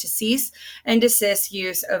Arizona to cease and desist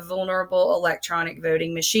use of vulnerable electronic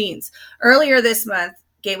voting machines. Earlier this month,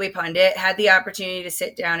 Gateway Pundit had the opportunity to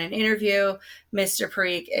sit down and interview Mr.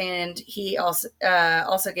 Parikh, and he also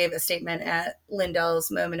gave a statement at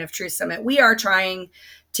Lindell's Moment of Truth Summit. We are trying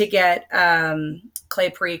to get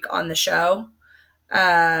Clay Parikh on the show.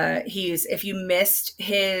 If you missed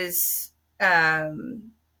his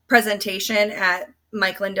presentation at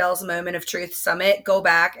Mike Lindell's Moment of Truth Summit, go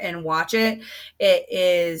back and watch it. It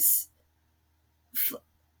is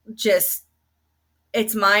just,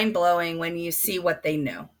 it's mind-blowing when you see what they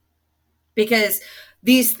know. Because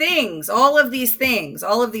these things, all of these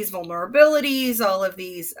vulnerabilities, all of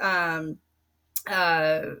these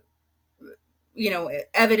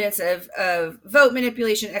evidence of vote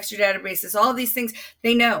manipulation, extra databases, all of these things,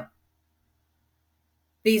 they know.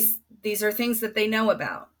 These are things that they know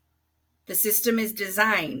about. The system is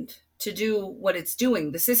designed to do what it's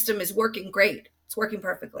doing. The system is working great. It's working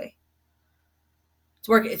perfectly.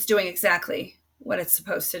 It's doing exactly what it's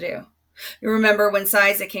supposed to do. You remember when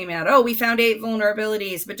CISA came out, we found 8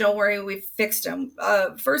 vulnerabilities, but don't worry, we fixed them.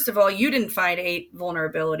 First of all, you didn't find 8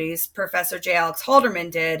 vulnerabilities. Professor J. Alex Halderman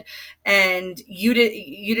did, and you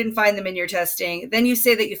didn't find them in your testing. Then you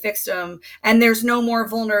say that you fixed them, and there's no more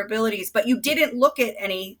vulnerabilities, but you didn't look at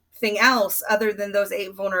anything else other than those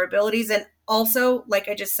 8 vulnerabilities. And also, like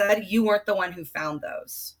I just said, you weren't the one who found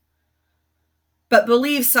those. But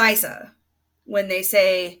believe CISA when they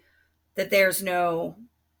say that there's no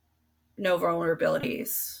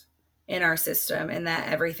vulnerabilities in our system and that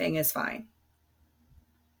everything is fine.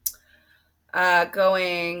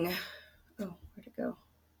 Going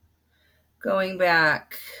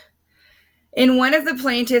back. In one of the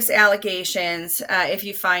plaintiff's allegations, if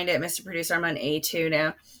you find it, Mr. Producer, I'm on A2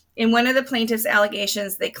 now. In one of the plaintiff's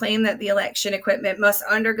allegations, they claim that the election equipment must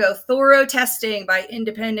undergo thorough testing by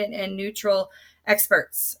independent and neutral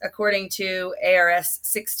experts, according to ARS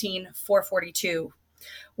 16442.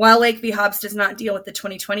 While Lake v. Hobbs does not deal with the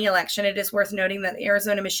 2020 election, it is worth noting that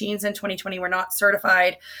Arizona machines in 2020 were not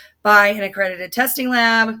certified by an accredited testing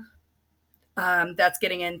lab. That's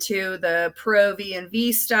getting into the pro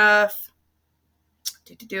V&V stuff.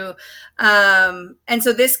 And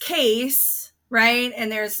so this case, right?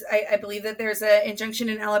 And I believe that there's an injunction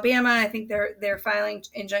in Alabama. I think they're filing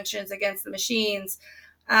injunctions against the machines.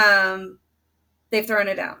 They've thrown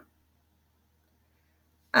it down.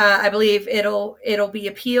 I believe it'll be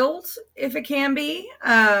appealed if it can be.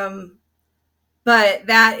 But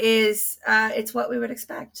that is, it's what we would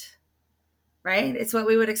expect, right? It's what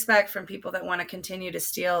we would expect from people that want to continue to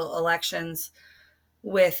steal elections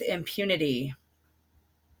with impunity.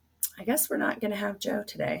 I guess we're not going to have Joe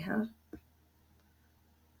today, huh?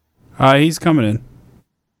 He's coming in.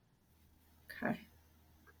 Okay.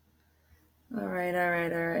 All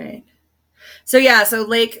right. So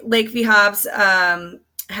Lake v. Hobbs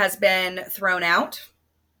has been thrown out,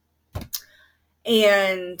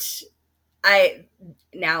 and that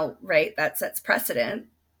sets precedent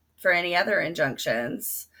for any other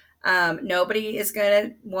injunctions. Nobody is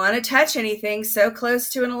going to want to touch anything so close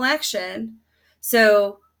to an election.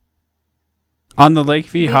 So on the Lake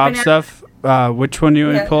v. Hobbs stuff, which one you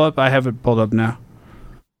want to pull up? I have it pulled up now.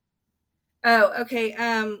 Oh, okay.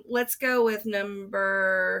 Let's go with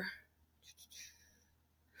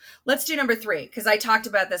let's do number 3, because I talked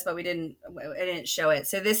about this, but I didn't show it.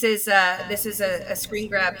 So this is a screen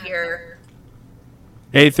grab here.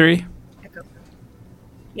 A3?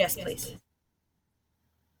 Yes, please.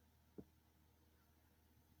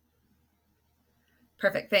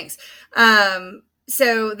 Perfect. Thanks.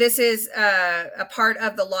 So this is a part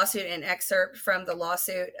of the lawsuit, an excerpt from the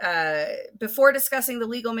lawsuit. Before discussing the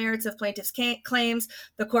legal merits of plaintiff's claims,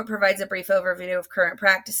 the court provides a brief overview of current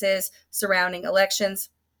practices surrounding elections.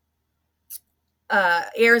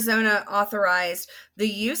 Arizona authorized the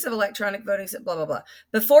use of electronic voting, blah, blah, blah.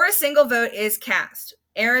 Before a single vote is cast,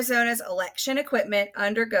 Arizona's election equipment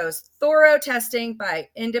undergoes thorough testing by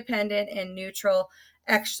independent and neutral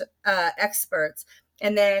experts.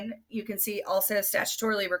 And then you can see also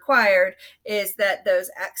statutorily required is that those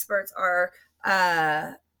experts are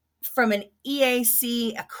from an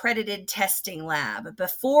EAC accredited testing lab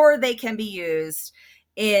before they can be used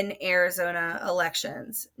in Arizona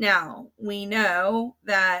elections. Now, we know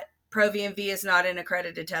that ProVMV is not an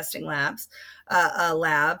accredited testing lab.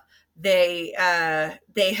 They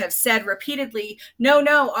have said repeatedly,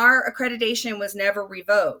 no, our accreditation was never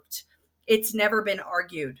revoked. It's never been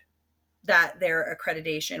argued that their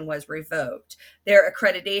accreditation was revoked. Their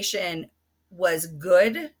accreditation was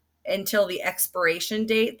good until the expiration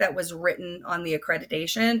date that was written on the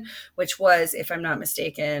accreditation, which was, if I'm not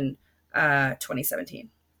mistaken, 2017.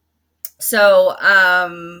 So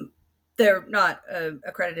they're not an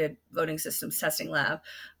accredited voting systems testing lab.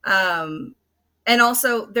 And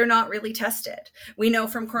also, they're not really tested. We know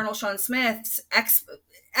from Colonel Sean Smith's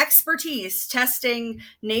expertise testing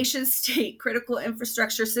nation-state critical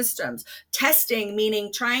infrastructure systems. Testing,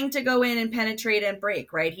 meaning trying to go in and penetrate and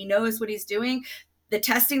break, right? He knows what he's doing. The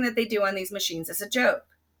testing that they do on these machines is a joke.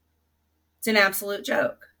 It's an absolute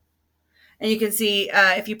joke. And you can see,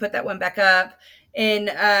 if you put that one back up, in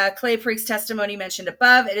Clay Prick's testimony mentioned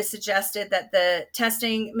above, it is suggested that the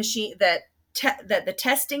testing machine, that the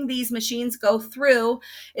testing these machines go through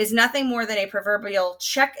is nothing more than a proverbial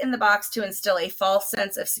check in the box to instill a false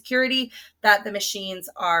sense of security that the machines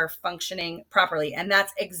are functioning properly. And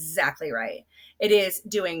that's exactly right. It is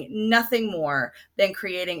doing nothing more than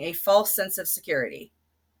creating a false sense of security.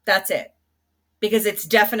 That's it. Because it's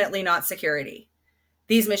definitely not security.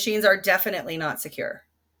 These machines are definitely not secure.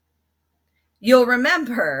 You'll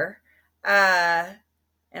remember, and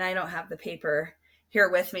I don't have the paper here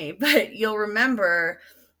with me, but you'll remember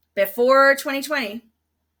before 2020,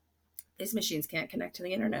 these machines can't connect to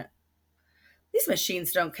the internet. These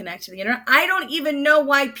machines don't connect to the internet. I don't even know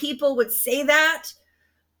why people would say that.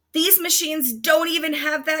 These machines don't even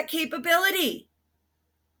have that capability.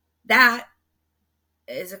 That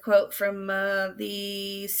is a quote from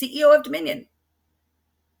the CEO of Dominion.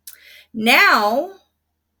 Now,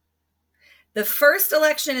 the first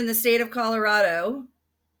election in the state of Colorado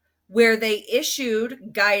where they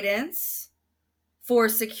issued guidance for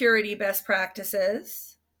security best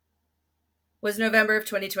practices was November of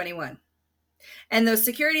 2021. And those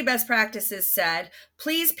security best practices said,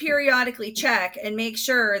 please periodically check and make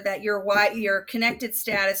sure that your connected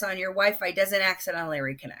status on your Wi-Fi doesn't accidentally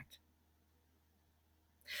reconnect.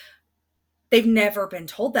 They've never been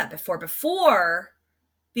told that before. Before,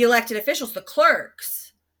 the elected officials, the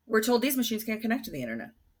clerks, were told these machines can't connect to the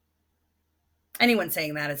internet. Anyone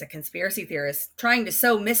saying that is a conspiracy theorist trying to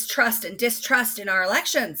sow mistrust and distrust in our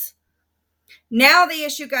elections. Now they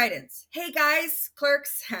issue guidance. Hey guys,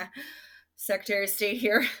 clerks, Secretary of State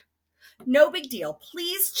here. No big deal.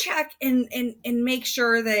 Please check and make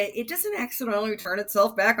sure that it doesn't accidentally turn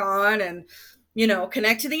itself back on and,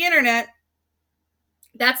 connect to the internet.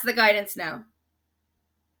 That's the guidance now.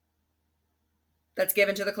 That's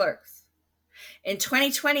given to the clerks. In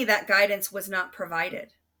 2020, that guidance was not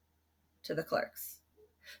provided to the clerks.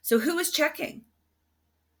 So who was checking?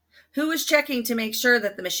 Who was checking to make sure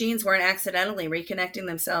that the machines weren't accidentally reconnecting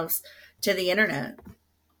themselves to the internet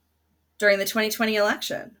during the 2020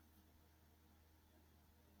 election?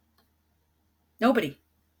 Nobody.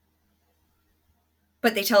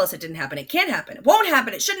 But they tell us it didn't happen. It can't happen. It won't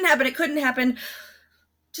happen. It shouldn't happen. It couldn't happen.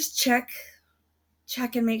 Just check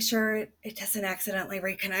and make sure it doesn't accidentally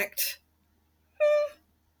reconnect.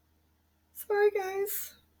 Sorry,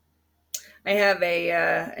 guys. I have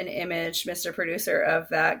an image, Mr. Producer, of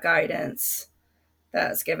that guidance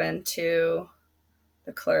that's given to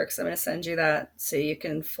the clerks. I'm going to send you that so you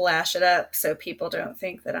can flash it up so people don't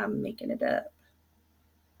think that I'm making it up.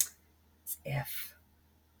 It's if.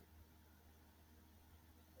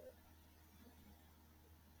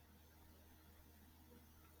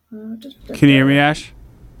 Can you hear me, Ash?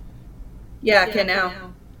 Yeah, I can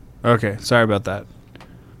now. Okay, sorry about that.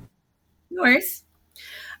 No worries.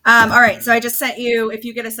 All right, so I just sent you, if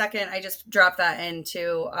you get a second, I just dropped that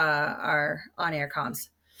into our on-air comms.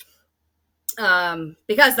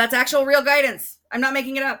 Because that's actual real guidance. I'm not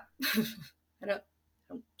making it up. I don't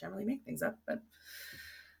generally make things up, but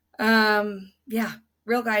yeah,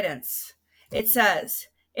 real guidance. It says,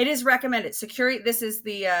 it is recommended security. This is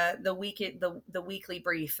the weekly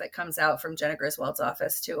brief that comes out from Jenna Griswold's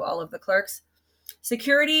office to all of the clerks.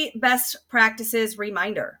 Security best practices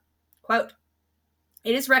reminder. Quote,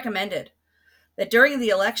 it is recommended that during the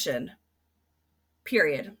election,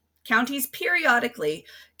 period, counties periodically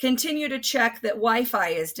continue to check that Wi-Fi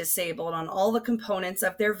is disabled on all the components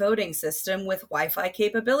of their voting system with Wi-Fi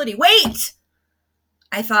capability. Wait!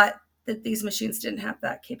 I thought that these machines didn't have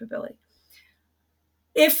that capability.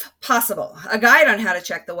 If possible, a guide on how to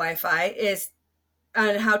check the Wi-Fi is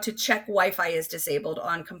on how to check Wi-Fi is disabled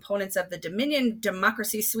on components of the Dominion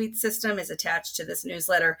Democracy Suite system is attached to this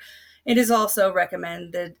newsletter. It is also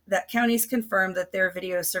recommended that counties confirm that their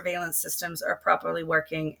video surveillance systems are properly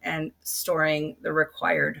working and storing the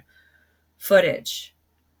required footage.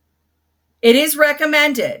 It is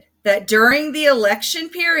recommended that during the election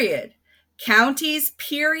period, counties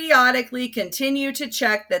periodically continue to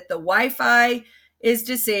check that the Wi-Fi is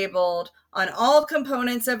disabled on all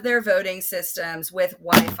components of their voting systems with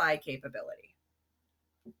Wi-Fi capability.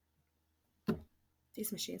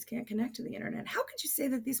 These machines can't connect to the internet. How could you say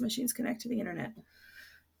that these machines connect to the internet?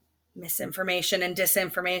 Misinformation and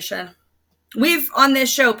disinformation. We've on this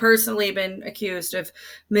show personally been accused of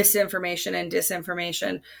misinformation and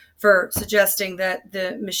disinformation for suggesting that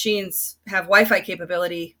the machines have Wi-Fi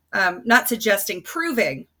capability, not suggesting,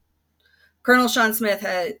 proving. Colonel Sean Smith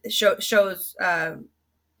shows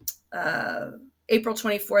April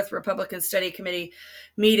 24th Republican Study Committee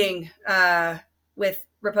meeting with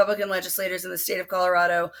Republican legislators in the state of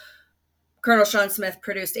Colorado. Colonel Sean Smith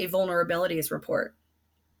produced a vulnerabilities report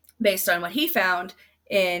based on what he found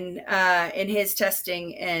in his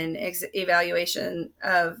testing and evaluation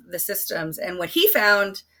of the systems. And what he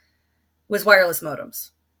found was wireless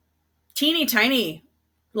modems. Teeny tiny,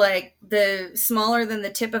 like the smaller than the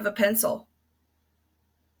tip of a pencil.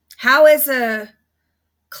 How is a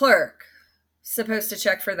clerk supposed to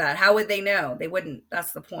check for that? How would they know? They wouldn't.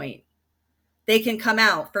 That's the point. They can come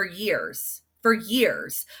out for years,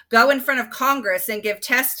 go in front of Congress and give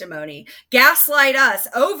testimony, gaslight us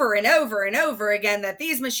over and over and over again that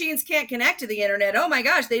these machines can't connect to the internet. Oh my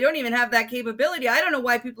gosh, they don't even have that capability. I don't know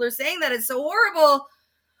why people are saying that. It's so horrible.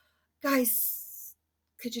 Guys,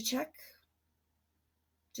 could you check?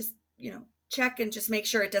 Just, check and just make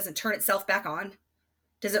sure it doesn't turn itself back on.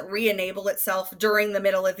 Doesn't re-enable itself during the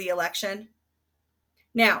middle of the election.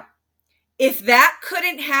 Now, if that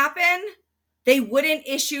couldn't happen, they wouldn't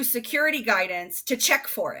issue security guidance to check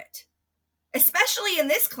for it, especially in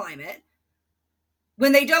this climate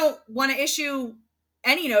when they don't want to issue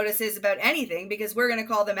any notices about anything because we're going to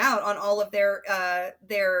call them out on all of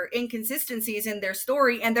their inconsistencies in their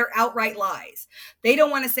story and their outright lies. They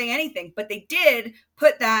don't want to say anything, but they did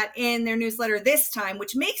put that in their newsletter this time,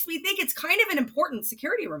 which makes me think it's kind of an important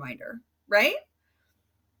security reminder, right?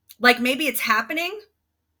 Like maybe it's happening.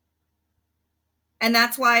 And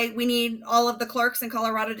that's why we need all of the clerks in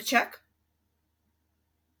Colorado to check.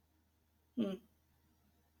 I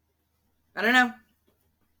don't know.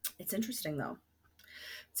 It's interesting, though.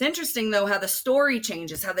 It's interesting, though, how the story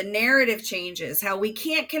changes, how the narrative changes, how we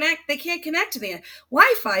can't connect. They can't connect to the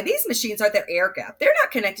Wi-Fi. These machines are their air gap. They're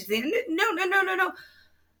not connected to the internet. No.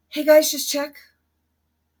 Hey, guys, just check.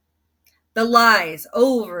 The lies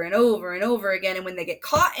over and over and over again. And when they get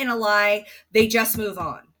caught in a lie, they just move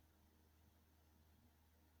on.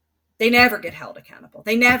 They never get held accountable.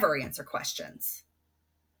 They never answer questions.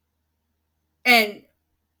 And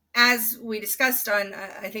as we discussed on,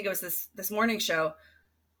 I think it was this morning show,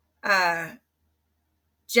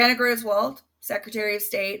 Jenna Griswold, Secretary of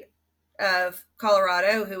State of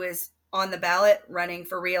Colorado, who is on the ballot running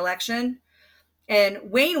for re-election, and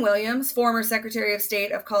Wayne Williams, former Secretary of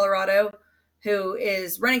State of Colorado, who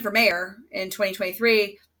is running for mayor in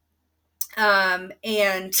 2023,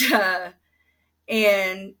 and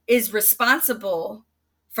is responsible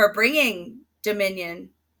for bringing Dominion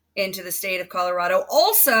into the state of Colorado,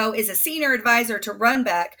 also is a senior advisor to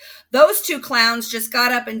Runback. Those two clowns just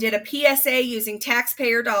got up and did a PSA using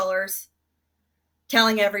taxpayer dollars,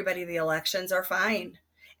 telling everybody the elections are fine.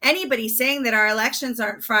 Anybody saying that our elections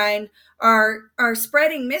aren't fine are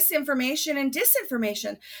spreading misinformation and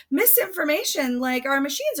disinformation. Misinformation, like our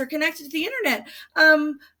machines are connected to the internet.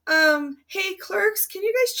 Hey, clerks, can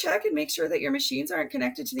you guys check and make sure that your machines aren't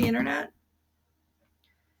connected to the internet?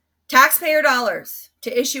 Taxpayer dollars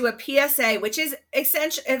to issue a PSA, which is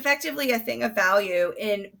effectively a thing of value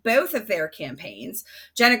in both of their campaigns.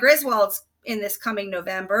 Jenna Griswold's in this coming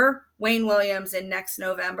November, Wayne Williams in next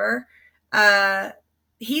November.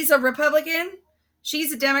 He's a Republican.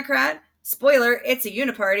 She's a Democrat. Spoiler, it's a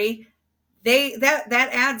uniparty. That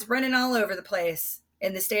ad's running all over the place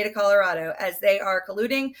in the state of Colorado as they are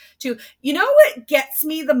colluding to, what gets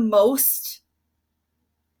me the most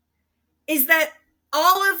is that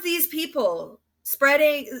all of these people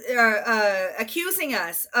spreading, accusing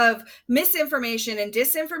us of misinformation and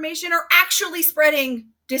disinformation are actually spreading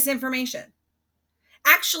disinformation.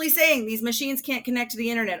 actually saying these machines can't connect to the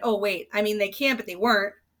internet. Oh, wait, I mean, they can, but they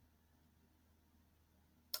weren't.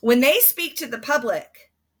 When they speak to the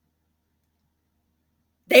public,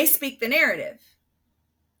 they speak the narrative,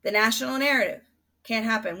 the national narrative. Can't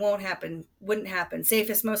happen, won't happen, wouldn't happen.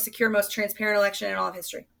 Safest, most secure, most transparent election in all of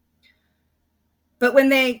history. But when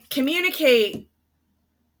they communicate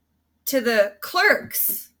to the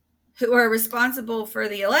clerks who are responsible for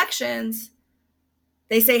the elections,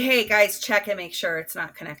 they say, hey, guys, check and make sure it's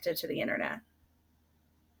not connected to the internet.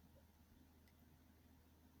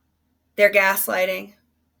 They're gaslighting.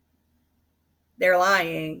 They're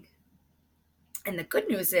lying. And the good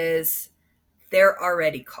news is they're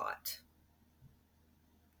already caught.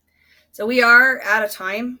 So we are out of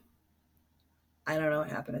time. I don't know what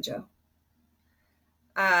happened to Joe.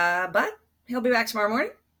 But he'll be back tomorrow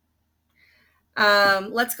morning.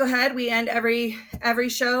 Let's go ahead. We end every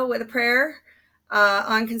show with a prayer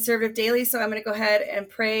on Conservative Daily. So I'm going to go ahead and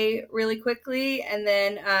pray really quickly. And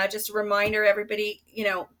then just a reminder, everybody,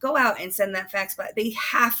 go out and send that fax. But they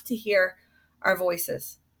have to hear our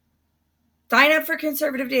voices. Sign up for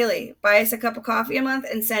Conservative Daily. Buy us a cup of coffee a month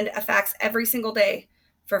and send a fax every single day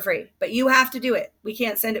for free. But you have to do it. We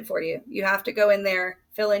can't send it for you. You have to go in there,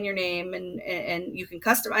 fill in your name, and you can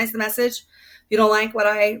customize the message. If you don't like what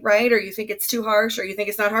I write, or you think it's too harsh, or you think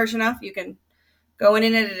it's not harsh enough, you can go in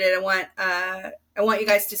and edit it. I want you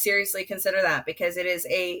guys to seriously consider that, because it is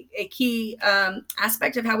a key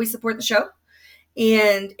aspect of how we support the show.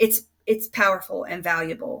 And it's powerful and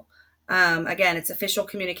valuable. Again, it's official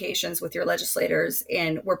communications with your legislators,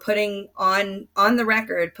 and we're putting on the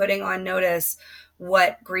record, putting on notice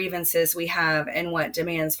what grievances we have and what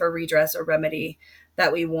demands for redress or remedy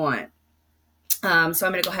that we want. So I'm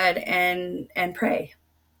going to go ahead and pray.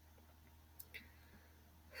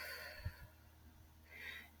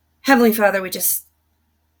 Heavenly Father,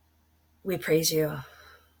 we praise you.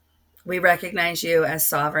 We recognize you as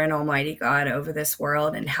sovereign, almighty God over this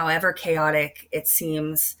world, and however chaotic it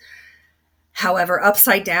seems, however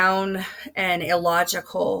upside down and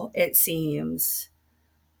illogical it seems,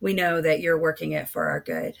 we know that you're working it for our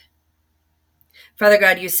good. Father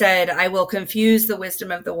God, you said, I will confuse the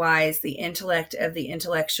wisdom of the wise, the intellect of the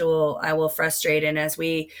intellectual I will frustrate. And as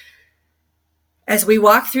we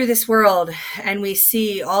walk through this world and we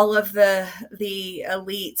see all of the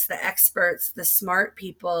elites, the experts, the smart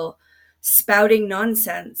people spouting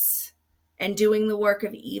nonsense and doing the work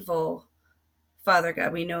of evil, Father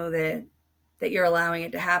God, we know that you're allowing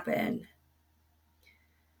it to happen.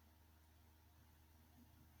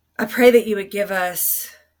 I pray that you would give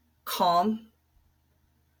us calm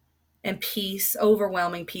and peace,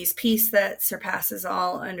 overwhelming peace, peace that surpasses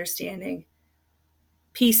all understanding,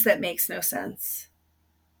 peace that makes no sense,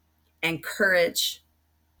 and courage.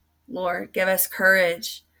 Lord, give us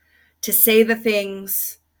courage to say the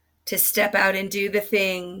things, to step out and do the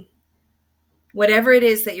thing, whatever it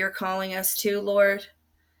is that you're calling us to, Lord.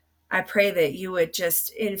 I pray that you would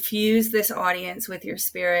just infuse this audience with your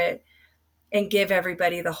spirit and give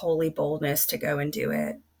everybody the holy boldness to go and do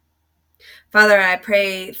it. Father, I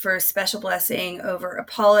pray for a special blessing over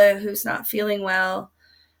Apollo, who's not feeling well.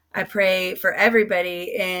 I pray for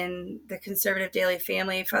everybody in the Conservative Daily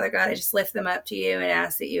family. Father God, I just lift them up to you and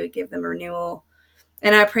ask that you would give them renewal.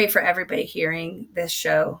 And I pray for everybody hearing this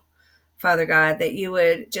show, Father God, that you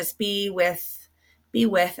would just be with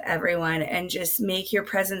everyone and just make your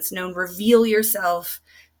presence known. Reveal yourself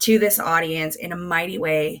to this audience in a mighty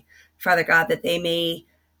way, Father God, that they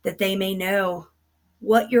may know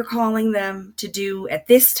what you're calling them to do at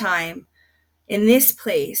this time, in this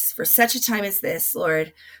place, for such a time as this,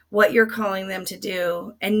 Lord, what you're calling them to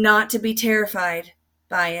do, and not to be terrified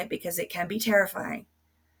by it, because it can be terrifying,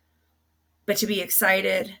 but to be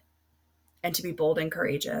excited and to be bold and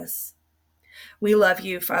courageous. We love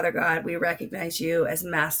you, Father God. We recognize you as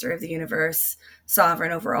master of the universe,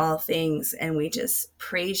 sovereign over all things, and we just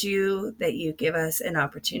praise you that you give us an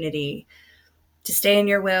opportunity to stay in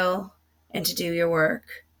your will and to do your work.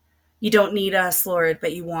 You don't need us, Lord,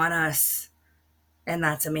 but you want us, and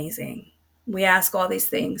that's amazing. We ask all these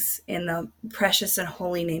things in the precious and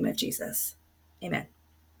holy name of Jesus. Amen.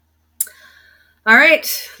 All right,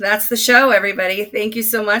 that's the show, everybody. Thank you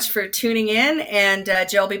so much for tuning in, and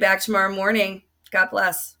Joe will be back tomorrow morning. God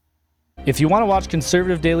bless. If you want to watch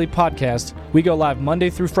Conservative Daily Podcast, we go live Monday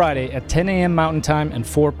through Friday at 10 a.m. Mountain Time and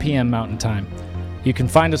 4 p.m. Mountain Time. You can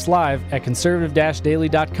find us live at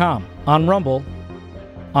conservative-daily.com, on Rumble,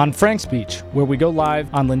 on Frank's Speech, where we go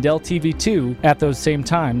live on Lindell TV 2 at those same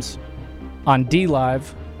times, on D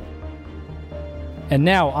Live, and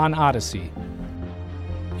now on Odyssey.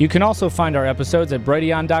 You can also find our episodes at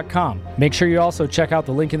Brighteon.com. Make sure you also check out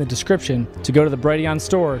the link in the description to go to the Brighteon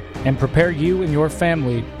store and prepare you and your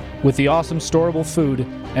family with the awesome storable food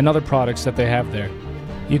and other products that they have there.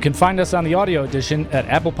 You can find us on the audio edition at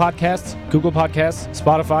Apple Podcasts, Google Podcasts,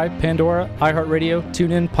 Spotify, Pandora, iHeartRadio,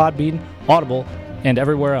 TuneIn, Podbean, Audible, and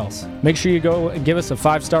everywhere else. Make sure you go and give us a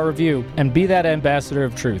 5-star review and be that ambassador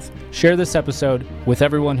of truth. Share this episode with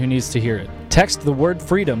everyone who needs to hear it. Text the word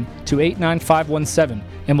freedom to 89517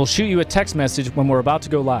 and we'll shoot you a text message when we're about to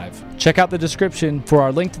go live. Check out the description for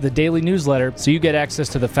our link to the daily newsletter so you get access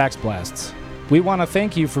to the fax blasts. We want to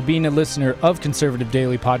thank you for being a listener of Conservative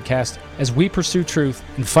Daily Podcast as we pursue truth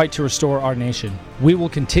and fight to restore our nation. We will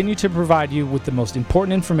continue to provide you with the most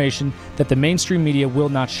important information that the mainstream media will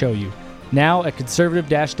not show you. Now at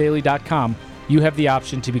conservative-daily.com, you have the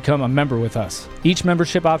option to become a member with us. Each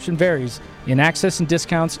membership option varies in access and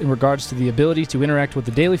discounts in regards to the ability to interact with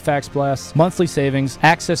the daily fax blasts, monthly savings,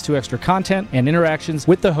 access to extra content, and interactions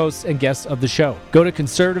with the hosts and guests of the show. Go to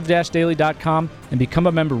conservative-daily.com and become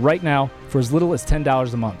a member right now for as little as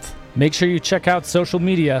 $10 a month. Make sure you check out social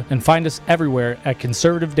media and find us everywhere at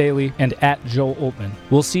Conservative Daily and at Joel Oltman.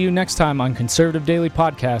 We'll see you next time on Conservative Daily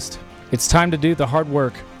Podcast. It's time to do the hard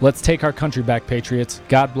work. Let's take our country back, Patriots.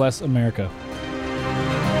 God bless America.